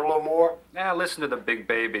back for a little more? Now, listen to the big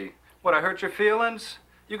baby. What, I hurt your feelings?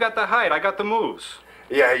 You got the height, I got the moves.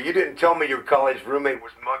 Yeah, you didn't tell me your college roommate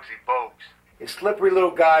was Muggsy Bogues. It's slippery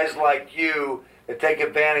little guys like you that take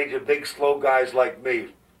advantage of big, slow guys like me.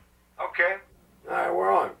 Okay. All right,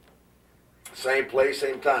 we're on. Same place,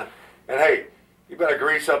 same time. And hey, you better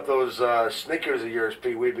grease up those Snickers of yours,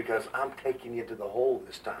 Pee-wee, because I'm taking you to the hole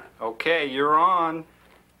this time. Okay, you're on.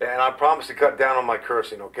 And I promise to cut down on my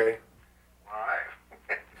cursing, okay? All right.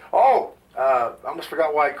 I almost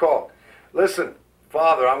forgot why I called. Listen,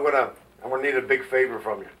 Father, I'm gonna need a big favor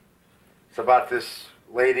from you. It's about this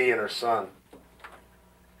lady and her son.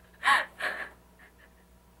 I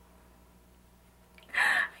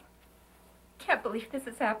can't believe this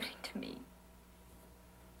is happening to me.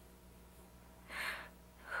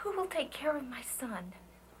 Who will take care of my son?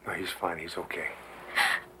 No, he's fine. He's okay.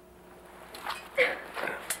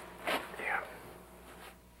 Yeah.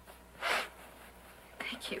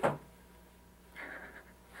 Thank you.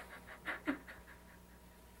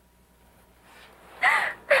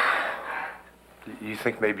 You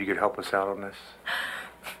think maybe you could help us out on this?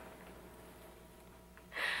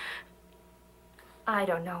 I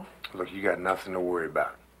don't know. Look, you got nothing to worry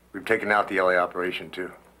about. We've taken out the LA operation,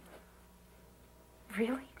 too.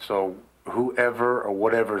 Really? So whoever or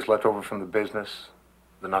whatever is left over from the business,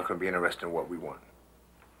 they're not going to be interested in what we want.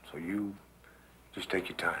 So you just take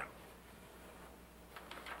your time.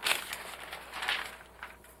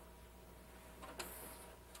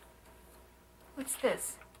 What's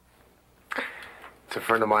this? It's a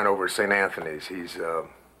friend of mine over at St. Anthony's. He's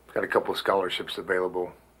got a couple of scholarships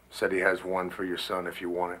available. Said he has one for your son if you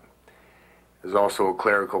want it. There's also a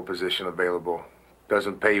clerical position available.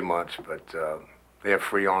 Doesn't pay much, but they have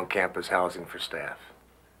free on-campus housing for staff.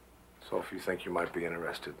 So if you think you might be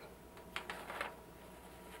interested.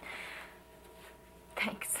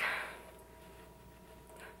 Thanks.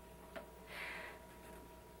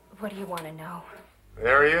 What do you want to know?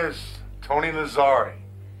 There he is, Tony Lazzari.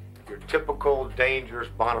 Your typical dangerous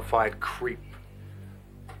bona fide creep.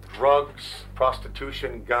 Drugs,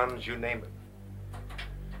 prostitution, guns, you name it.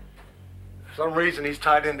 For some reason, he's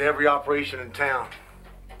tied into every operation in town.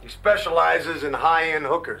 He specializes in high-end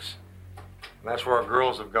hookers. And that's where our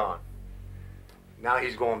girls have gone. Now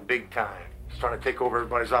he's going big time. He's trying to take over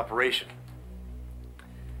everybody's operation.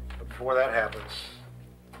 But before that happens,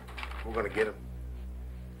 we're going to get him.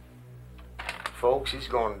 Folks, he's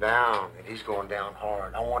going down, and he's going down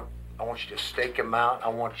hard. I want you to stake him out. I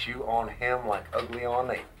want you on him like ugly on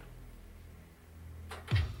Nate.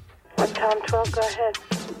 Tom 12, go ahead.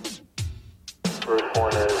 First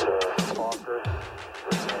one is Walker.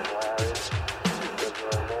 First name Larry.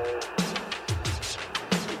 Second name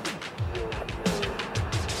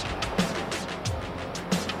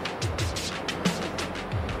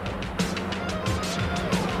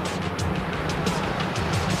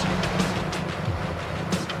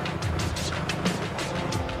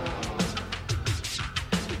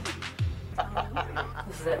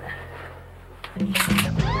This is it.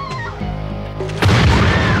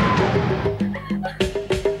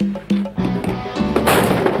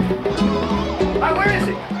 Where is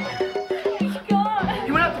he? He's gone.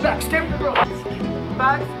 He went out the back. Stay with the girls.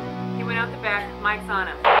 Bugs, he went out the back. Mike's on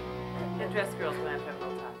him. The dress girls went after him.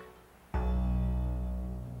 We'll talk.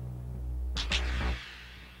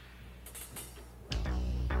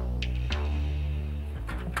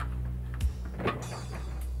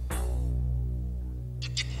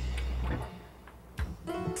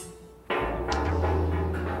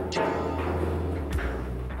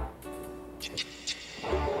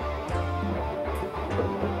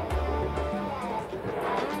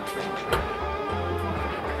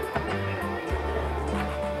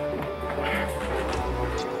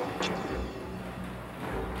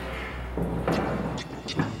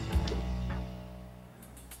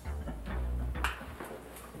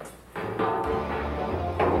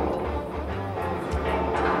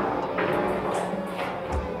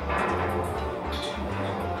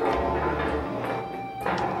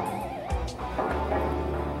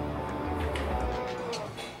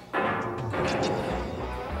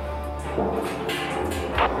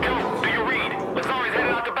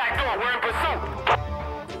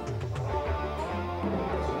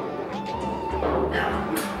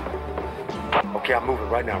 Okay, I'm moving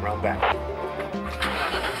right now, round back.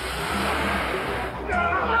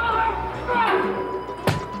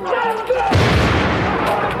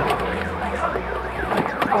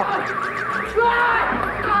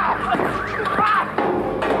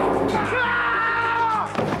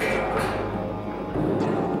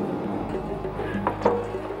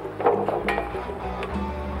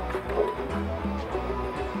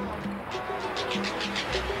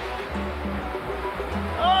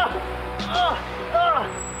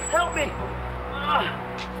 Help me!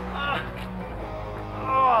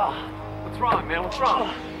 What's wrong, man? What's wrong?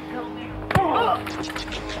 Help me!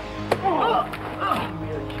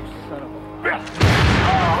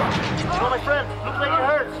 Oh, my friend, looks like it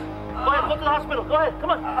hurts. Go ahead, go to the hospital. Go ahead, come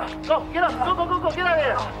on. Go, get up. Go, get out of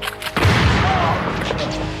here.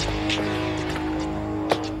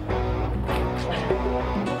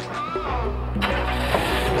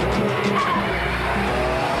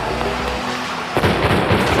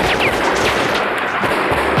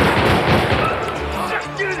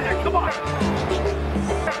 Get in there, come on!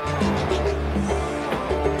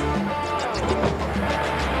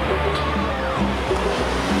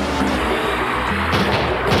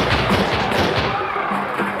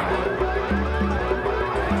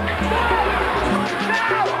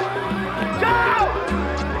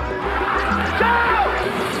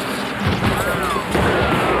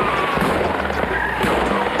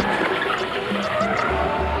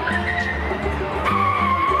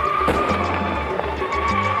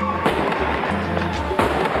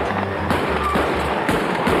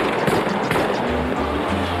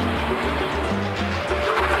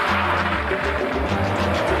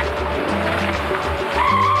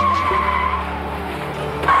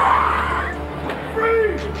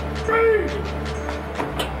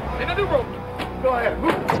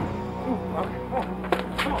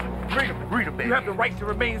 You have the right to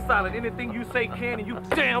remain silent. Anything you say can, and you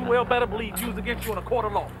damn well better believe, used against you in a court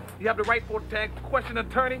of law. You have the right to question an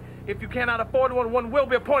attorney. If you cannot afford one will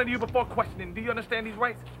be appointed to you before questioning. Do you understand these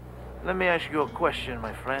rights? Let me ask you a question,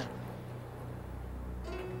 my friend.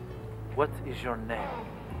 What is your name?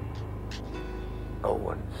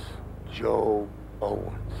 Owens. Joe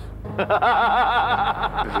Owens. Is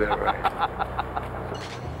that right?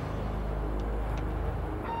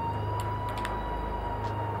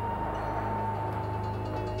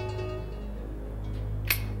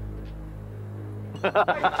 Hey,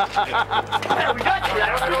 we got you.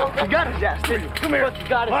 You got his ass, didn't you? Come here. You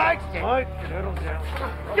got his ass. Mike, settle down.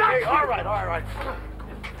 Okay, all right.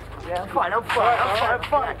 Yeah, I'm fine. I'm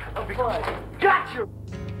fine. Got you.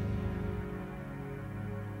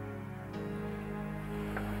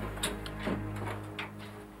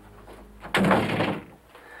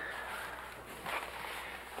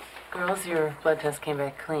 Girls, your blood test came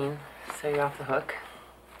back clean, so you're off the hook.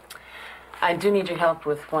 I do need your help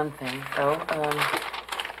with one thing, though.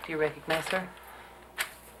 Do you recognize her?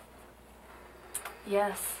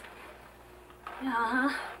 Yes. Uh-huh.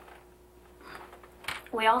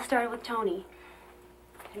 We all started with Tony.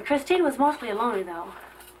 And Christine was mostly a loner, though.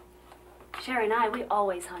 Sherry and I, we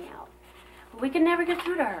always hung out. We could never get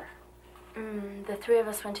through to her. The three of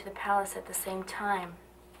us went to the palace at the same time.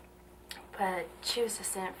 But she was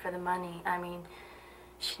just in it for the money. I mean,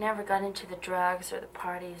 she never got into the drugs or the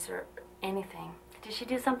parties or anything. Did she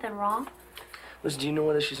do something wrong? Liz, do you know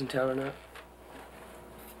whether she's in town or not?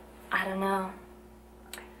 I don't know.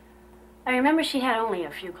 I remember she had only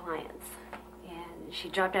a few clients. And she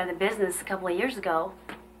dropped out of the business a couple of years ago.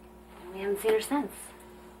 And we haven't seen her since.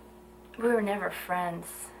 We were never friends.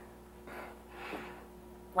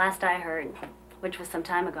 Last I heard, which was some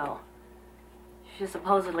time ago, she was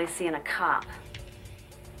supposedly seeing a cop.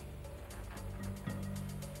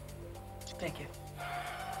 Thank you.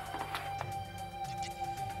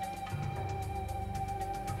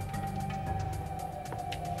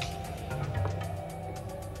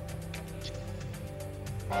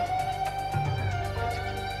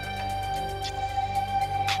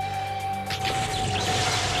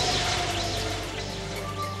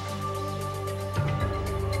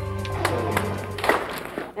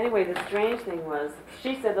 Anyway, the strange thing was,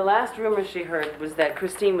 she said the last rumor she heard was that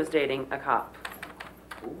Christine was dating a cop.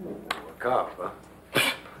 Ooh, a cop, huh?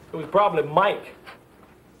 It was probably Mike.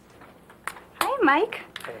 Hi, Mike.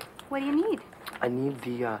 Hey. What do you need? I need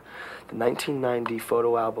the 1990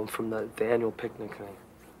 photo album from the annual picnic thing.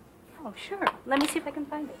 Oh, sure. Let me see if I can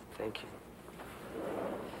find it. Thank you.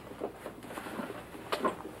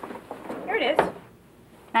 Here it is.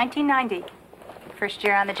 1990. First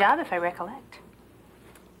year on the job, if I recollect.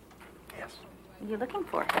 Yes. What are you looking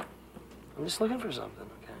for? I'm just looking for something,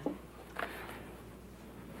 okay?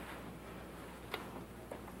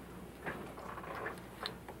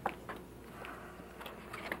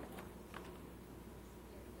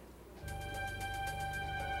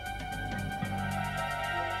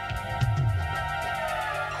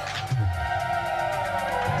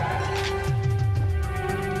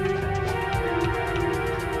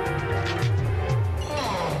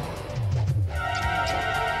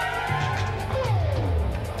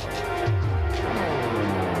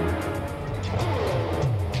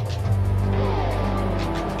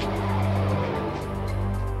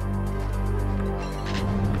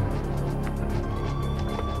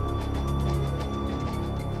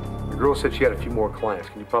 girl said she had a few more clients.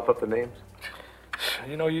 Can you pop up the names?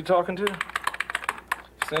 You know who you talking to?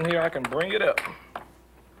 It's in here, I can bring it up.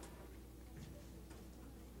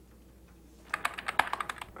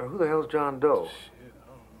 Who the hell's John Doe? Shit, I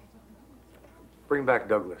don't know. Bring back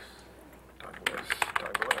Douglas.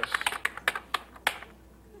 Douglas.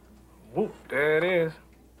 Whoop, there it is.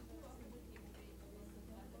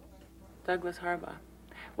 Douglas Harbaugh.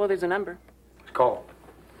 Well, there's a number. Let's call.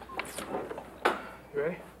 You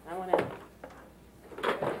ready? I want in.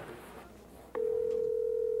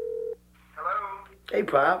 Hey,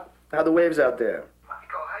 Pop. How the waves out there?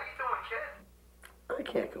 Michael, how you doing, kid? I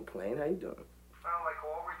can't complain. How you doing? Well, like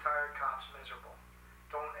all retired cops, miserable.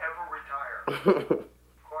 Don't ever retire. Of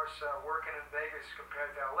course, working in Vegas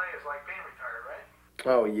compared to LA is like being retired, right?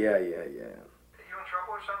 Oh, yeah. Are you in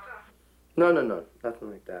trouble or something? No. Nothing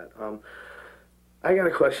like that. I got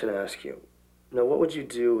a question to ask you. Now, what would you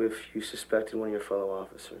do if you suspected one of your fellow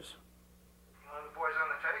officers? One of the boys on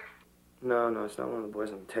the take? No, it's not one of the boys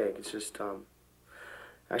on the take. It's just,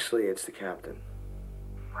 actually, it's the captain.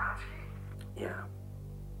 Vronsky? Yeah.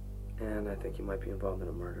 And I think he might be involved in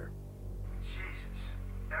a murder. Jesus.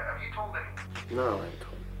 Have you told anyone? No, I haven't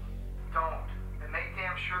told him. Don't. And make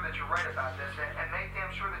damn sure that you're right about this. And make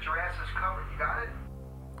damn sure that your ass is covered. You got it?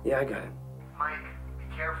 Yeah, I got it. Mike,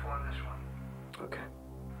 be careful on this one. Okay.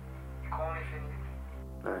 You call me if you need me.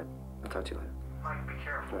 All right. I'll talk to you later. Mike, be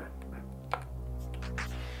careful. All right. Bye.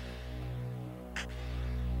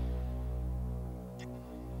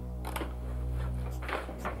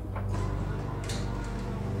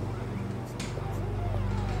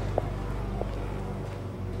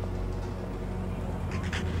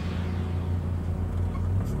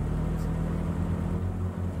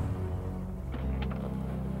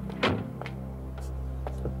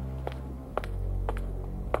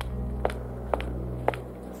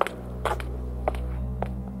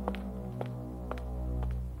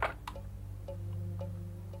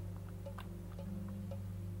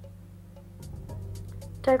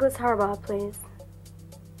 Douglas Harbaugh, please.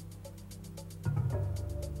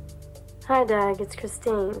 Hi, Doug. It's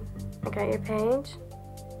Christine. I got your page.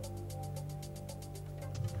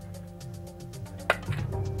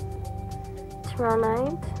 Tomorrow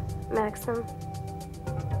night, Maxim,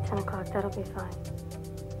 10 o'clock. That'll be fine.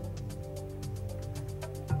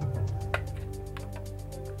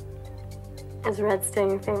 Is red still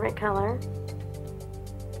your favorite color?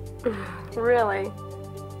 Really?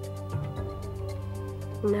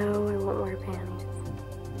 No, I won't wear panties.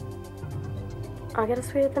 I'll get a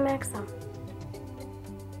suite at the Maxim.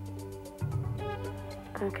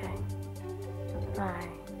 Okay. Bye.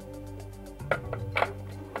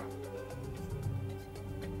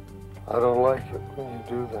 I don't like it when you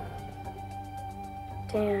do that.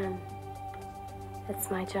 Dan,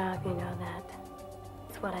 it's my job, you know that.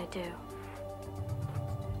 It's what I do.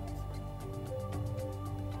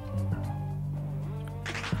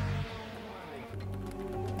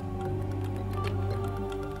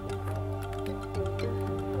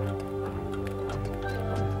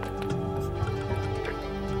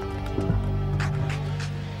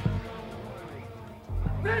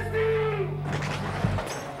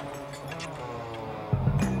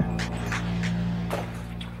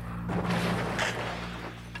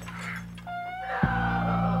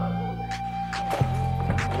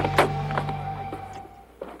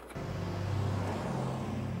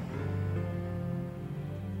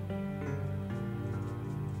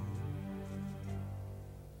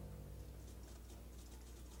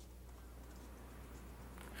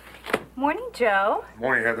 Morning, Joe.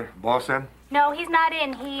 Morning, Heather. Boss in? No, he's not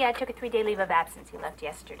in. He took a 3-day leave of absence. He left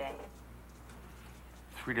yesterday.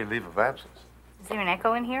 3-day leave of absence. Is there an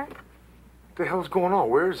echo in here? What the hell's going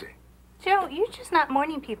on? Where is he? Joe, you're just not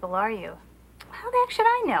morning people, are you? How the heck should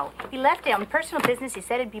I know? He left on personal business. He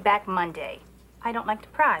said he'd be back Monday. I don't like to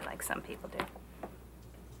pry like some people do.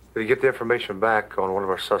 Did he get the information back on one of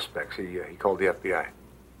our suspects? He called the FBI.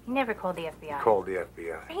 He never called the FBI. He called the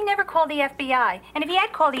FBI. He never called the FBI. And if he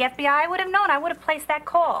had called the FBI, I would have known. I would have placed that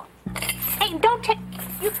call. Hey, don't take...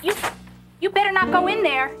 You better not go in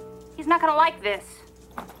there. He's not gonna like this.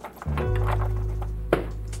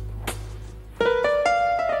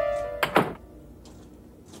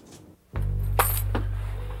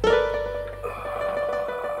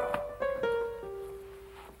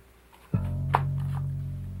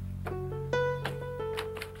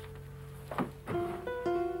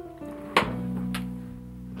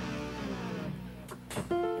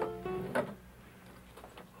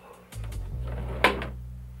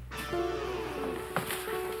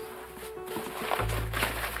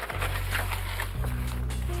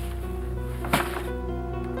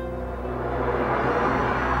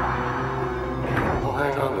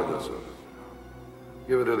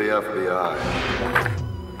 Give it to the FBI.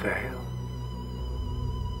 What the hell?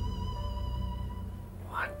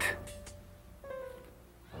 What?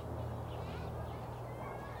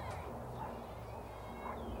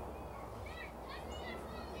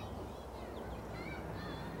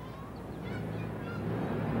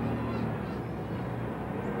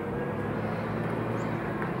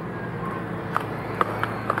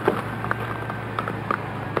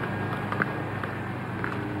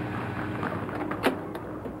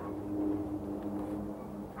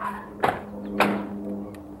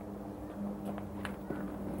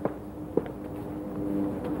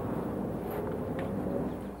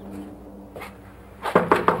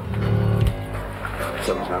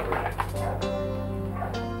 Something's not right.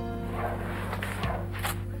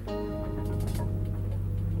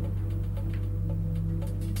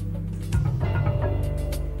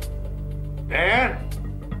 Dan?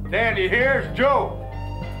 Dan, you hear? It's Joe.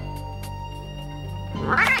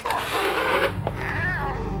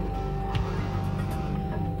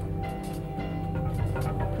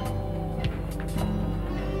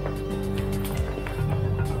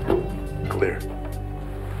 Clear.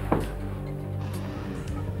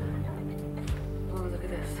 Oh, look at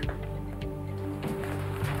this.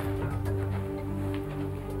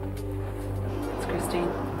 It's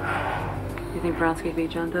Christine. You think Vronsky beat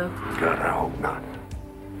John Doe? God, I hope not.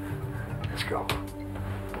 Let's go.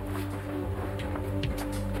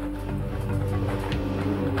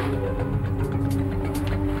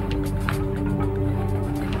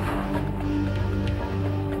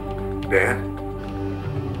 Dan?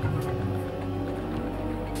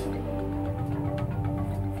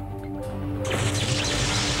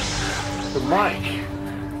 Mike!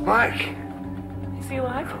 Mike! Is he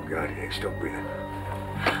alive? Oh, God, he ain't still breathing.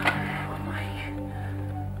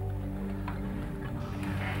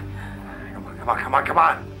 Come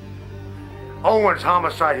on. Owens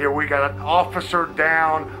homicide here. We got an officer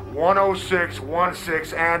down,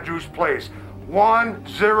 10616 Andrews Place.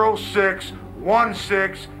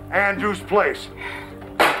 10616 Andrews Place.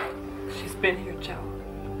 She's been here, Joe.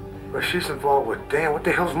 Well, she's involved with Dan. What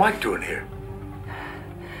the hell's Mike doing here?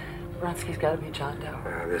 Vronsky's got to be John Doe.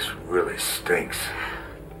 This really stinks.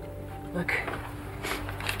 Look.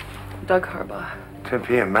 Doug Harbaugh. 10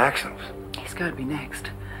 p.m. Maxims. He's got to be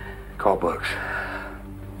next. Call Bugs.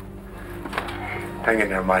 Hang in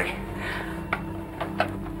there, Mike.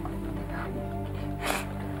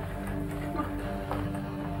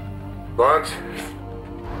 Bugs?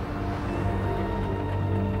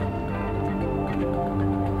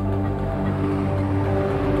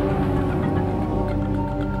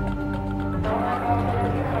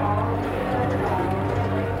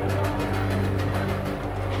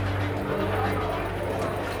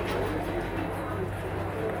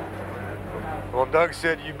 Well, Doug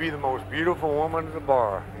said you'd be the most beautiful woman at the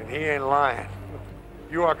bar, and he ain't lying.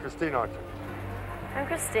 You are Christine, aren't you? I'm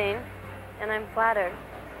Christine, and I'm flattered.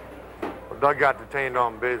 Well, Doug got detained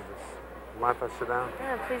on business. Mind if I sit down?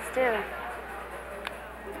 Yeah, please do.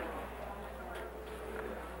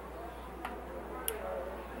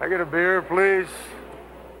 I get a beer, please?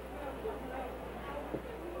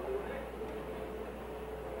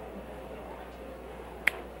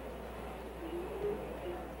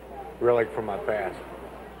 Relic from my past.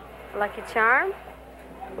 Lucky charm?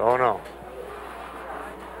 Oh, no.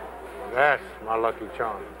 That's my lucky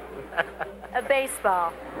charm. A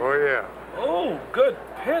baseball. Oh, yeah. Oh, good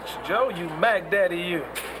pitch, Joe. You Mac Daddy, you.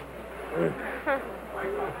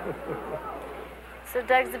 So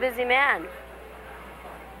Doug's a busy man.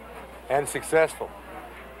 And successful.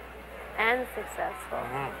 And successful.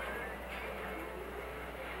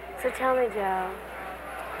 So tell me, Joe,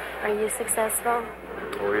 are you successful?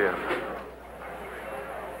 Oh, yeah.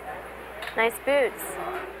 Nice boots.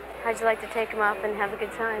 How'd you like to take them off and have a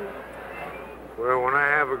good time? Well, when I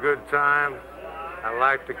have a good time, I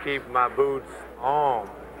like to keep my boots on.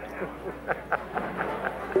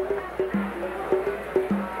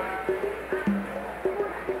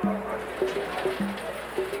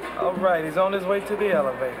 All right, he's on his way to the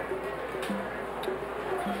elevator.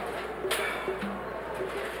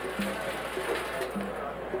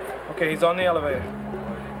 Okay, he's on the elevator.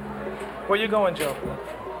 Where you going, Joe?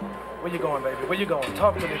 Where you going, baby? Where you going?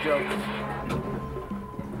 Talk to me, Joe.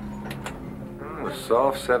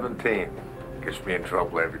 Soft 17. Gets me in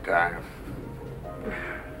trouble every time.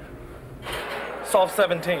 Soft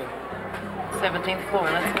 17. 17th floor,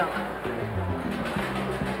 let's go.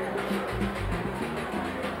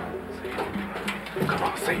 Come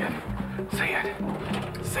on, say it. Say it.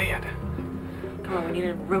 Say it. Come on, we need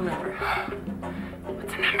a room number.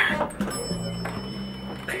 What's the number?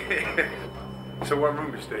 So what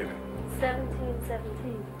room you staying in?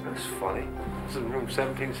 1717. That's funny. This is room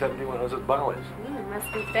 1771. I was at Bolly's. It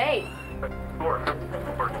must be fate.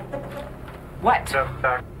 What?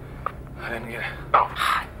 I didn't get it. Oh,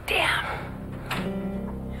 damn.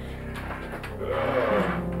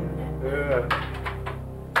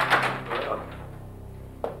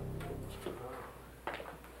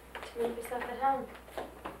 To make yourself at home.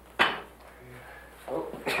 Oh.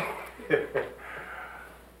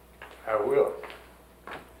 I will.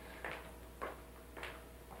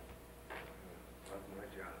 That's my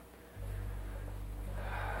job.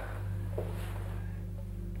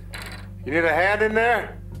 You need a hand in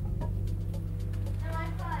there? No,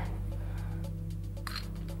 I'm fine.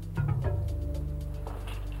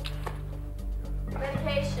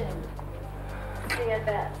 Medication.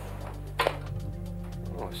 CFS.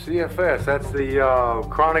 Oh, CFS, that's the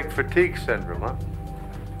chronic fatigue syndrome, huh?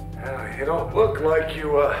 You don't look like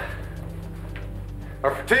you are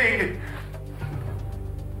fatigued.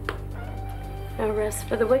 No rest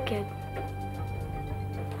for the wicked.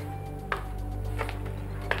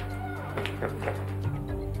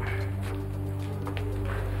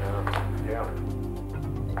 Yeah.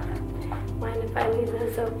 Mind if I leave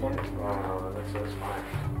those open? Oh, that's fine.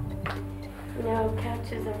 No,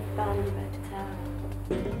 couches are fun, but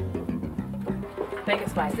Make it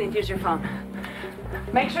spicy and use your phone.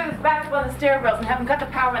 Make sure there's backup on the stair rails and have them cut the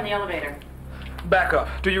power in the elevator. Backup.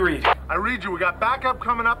 Do you read? I read you. We got backup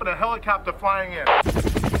coming up and a helicopter flying in.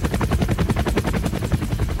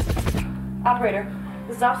 Operator,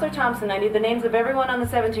 this is Officer Thompson. I need the names of everyone on the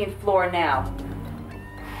 17th floor now.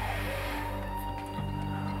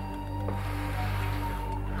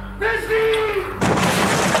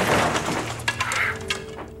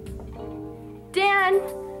 Dan,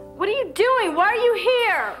 what are you doing? Why are you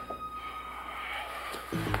here?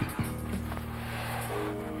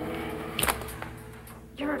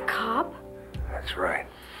 You're a cop? That's right.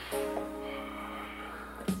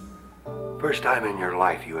 First time in your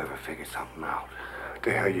life you ever figured something out. What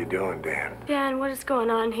the hell you doing, Dan? Dan, what is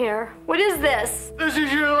going on here? What is this? This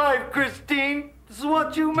is your life, Christine. This is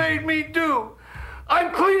what you made me do.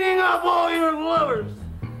 I'm cleaning up all your lovers.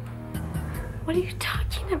 What are you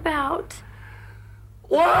talking about?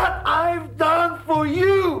 What I've done for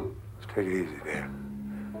you. Let's take it easy, Dan.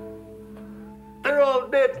 They're all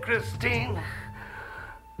dead, Christine.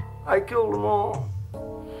 I killed them all.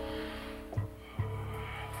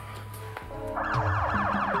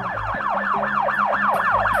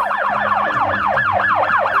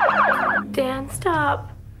 Dan,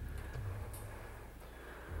 stop.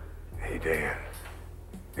 Hey, Dan.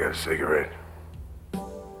 You got a cigarette?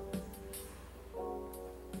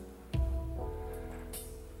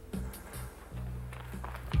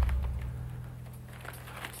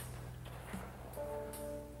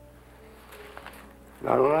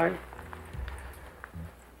 Not all right?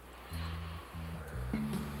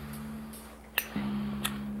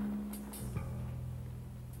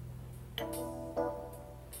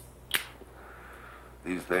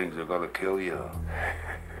 These things are gonna kill you.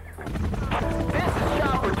 This is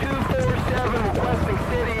Chopper 247 requesting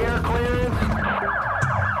city air clearance.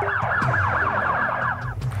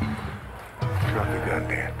 Drop the gun,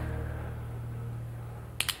 Dan.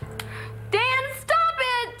 Dan, stop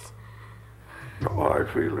it! No hard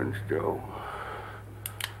feelings, Joe.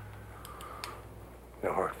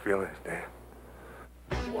 No hard feelings, Dan.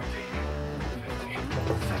 14, 15,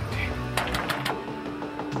 17.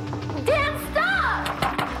 Dan, stop!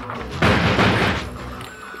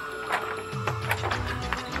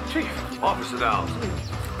 Chief, officer down.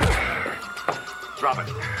 Drop it.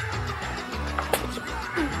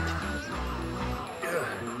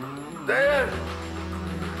 Dan!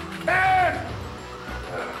 Dan!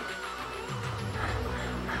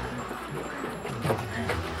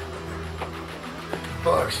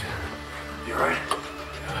 Bugs, you all right?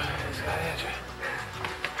 It's got edge.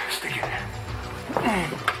 Stick it.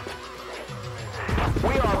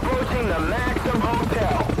 We are approaching the Maxim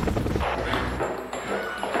Hotel.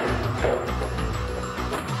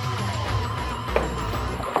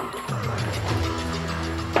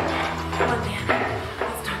 Come on, Dan.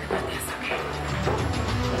 Let's talk about this, okay?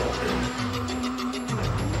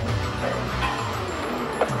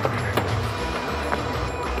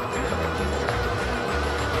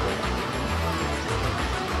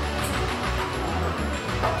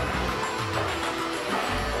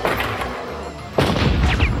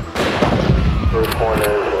 First one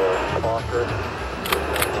is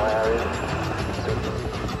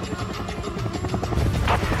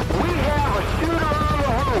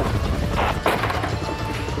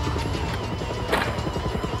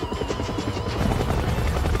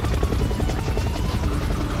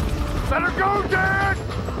go, Dad!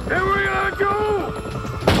 Here we go!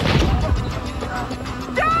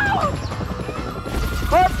 Down!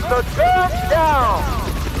 Put the gun down!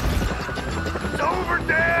 It's over,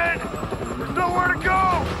 Dad! There's nowhere to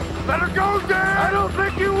go! Let her go, Dad! I don't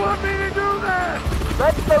think you want me to do that!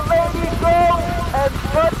 Let the lady go and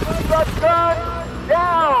put the gun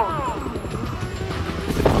down!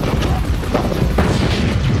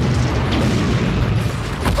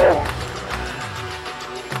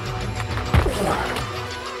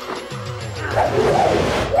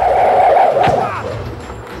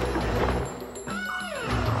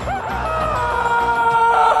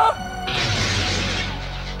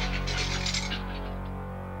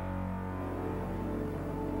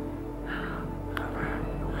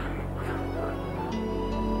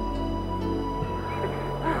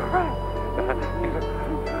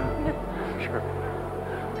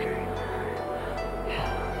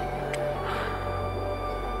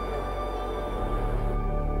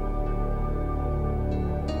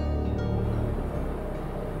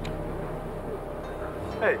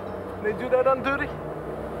 Hey, they do that on duty?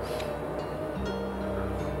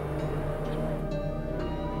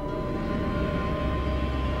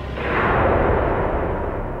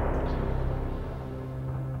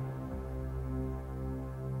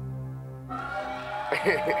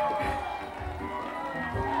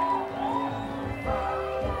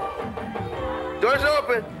 Doors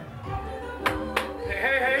open.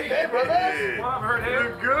 Hey, brothers. Mom, heard You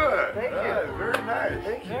look good. Thank you. Very nice.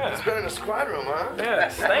 Thank you. Yeah. It's been in the squad room, huh? Yeah,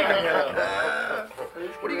 stinking.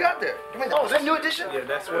 What do you got there? Give me that. Is that new edition? Yeah,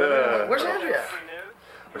 that's what it is. Where's Andrea?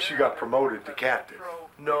 But she got promoted to captain.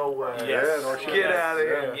 No way. Yes. Yeah, no, she Get out of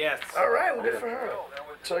here. Yes. All right, well, good for her.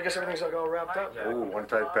 So I guess everything's all wrapped up. Oh, one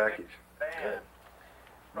tight package. Good.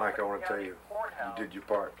 Mike, I want to tell you, you did your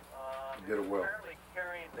part. You did it well.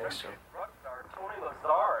 Thanks, Joe.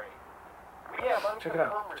 Check it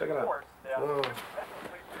out. Check it out. Whoa.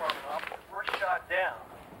 Were shot down.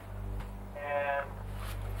 And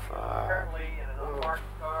apparently in an unmarked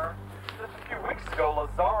car. Just a few weeks ago,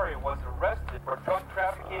 Lazari was arrested for drug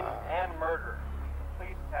trafficking and murder.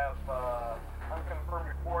 Police have unconfirmed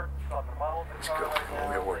reports on the model of the car right now.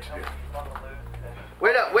 We have work to do.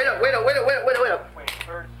 Wait up. Between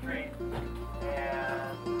 3rd Street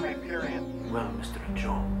and Hyperion. Well, Mr.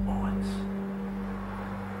 Joe Owens,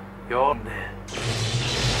 you're dead.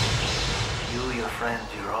 You, your friends,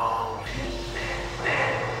 you're all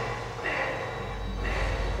dead.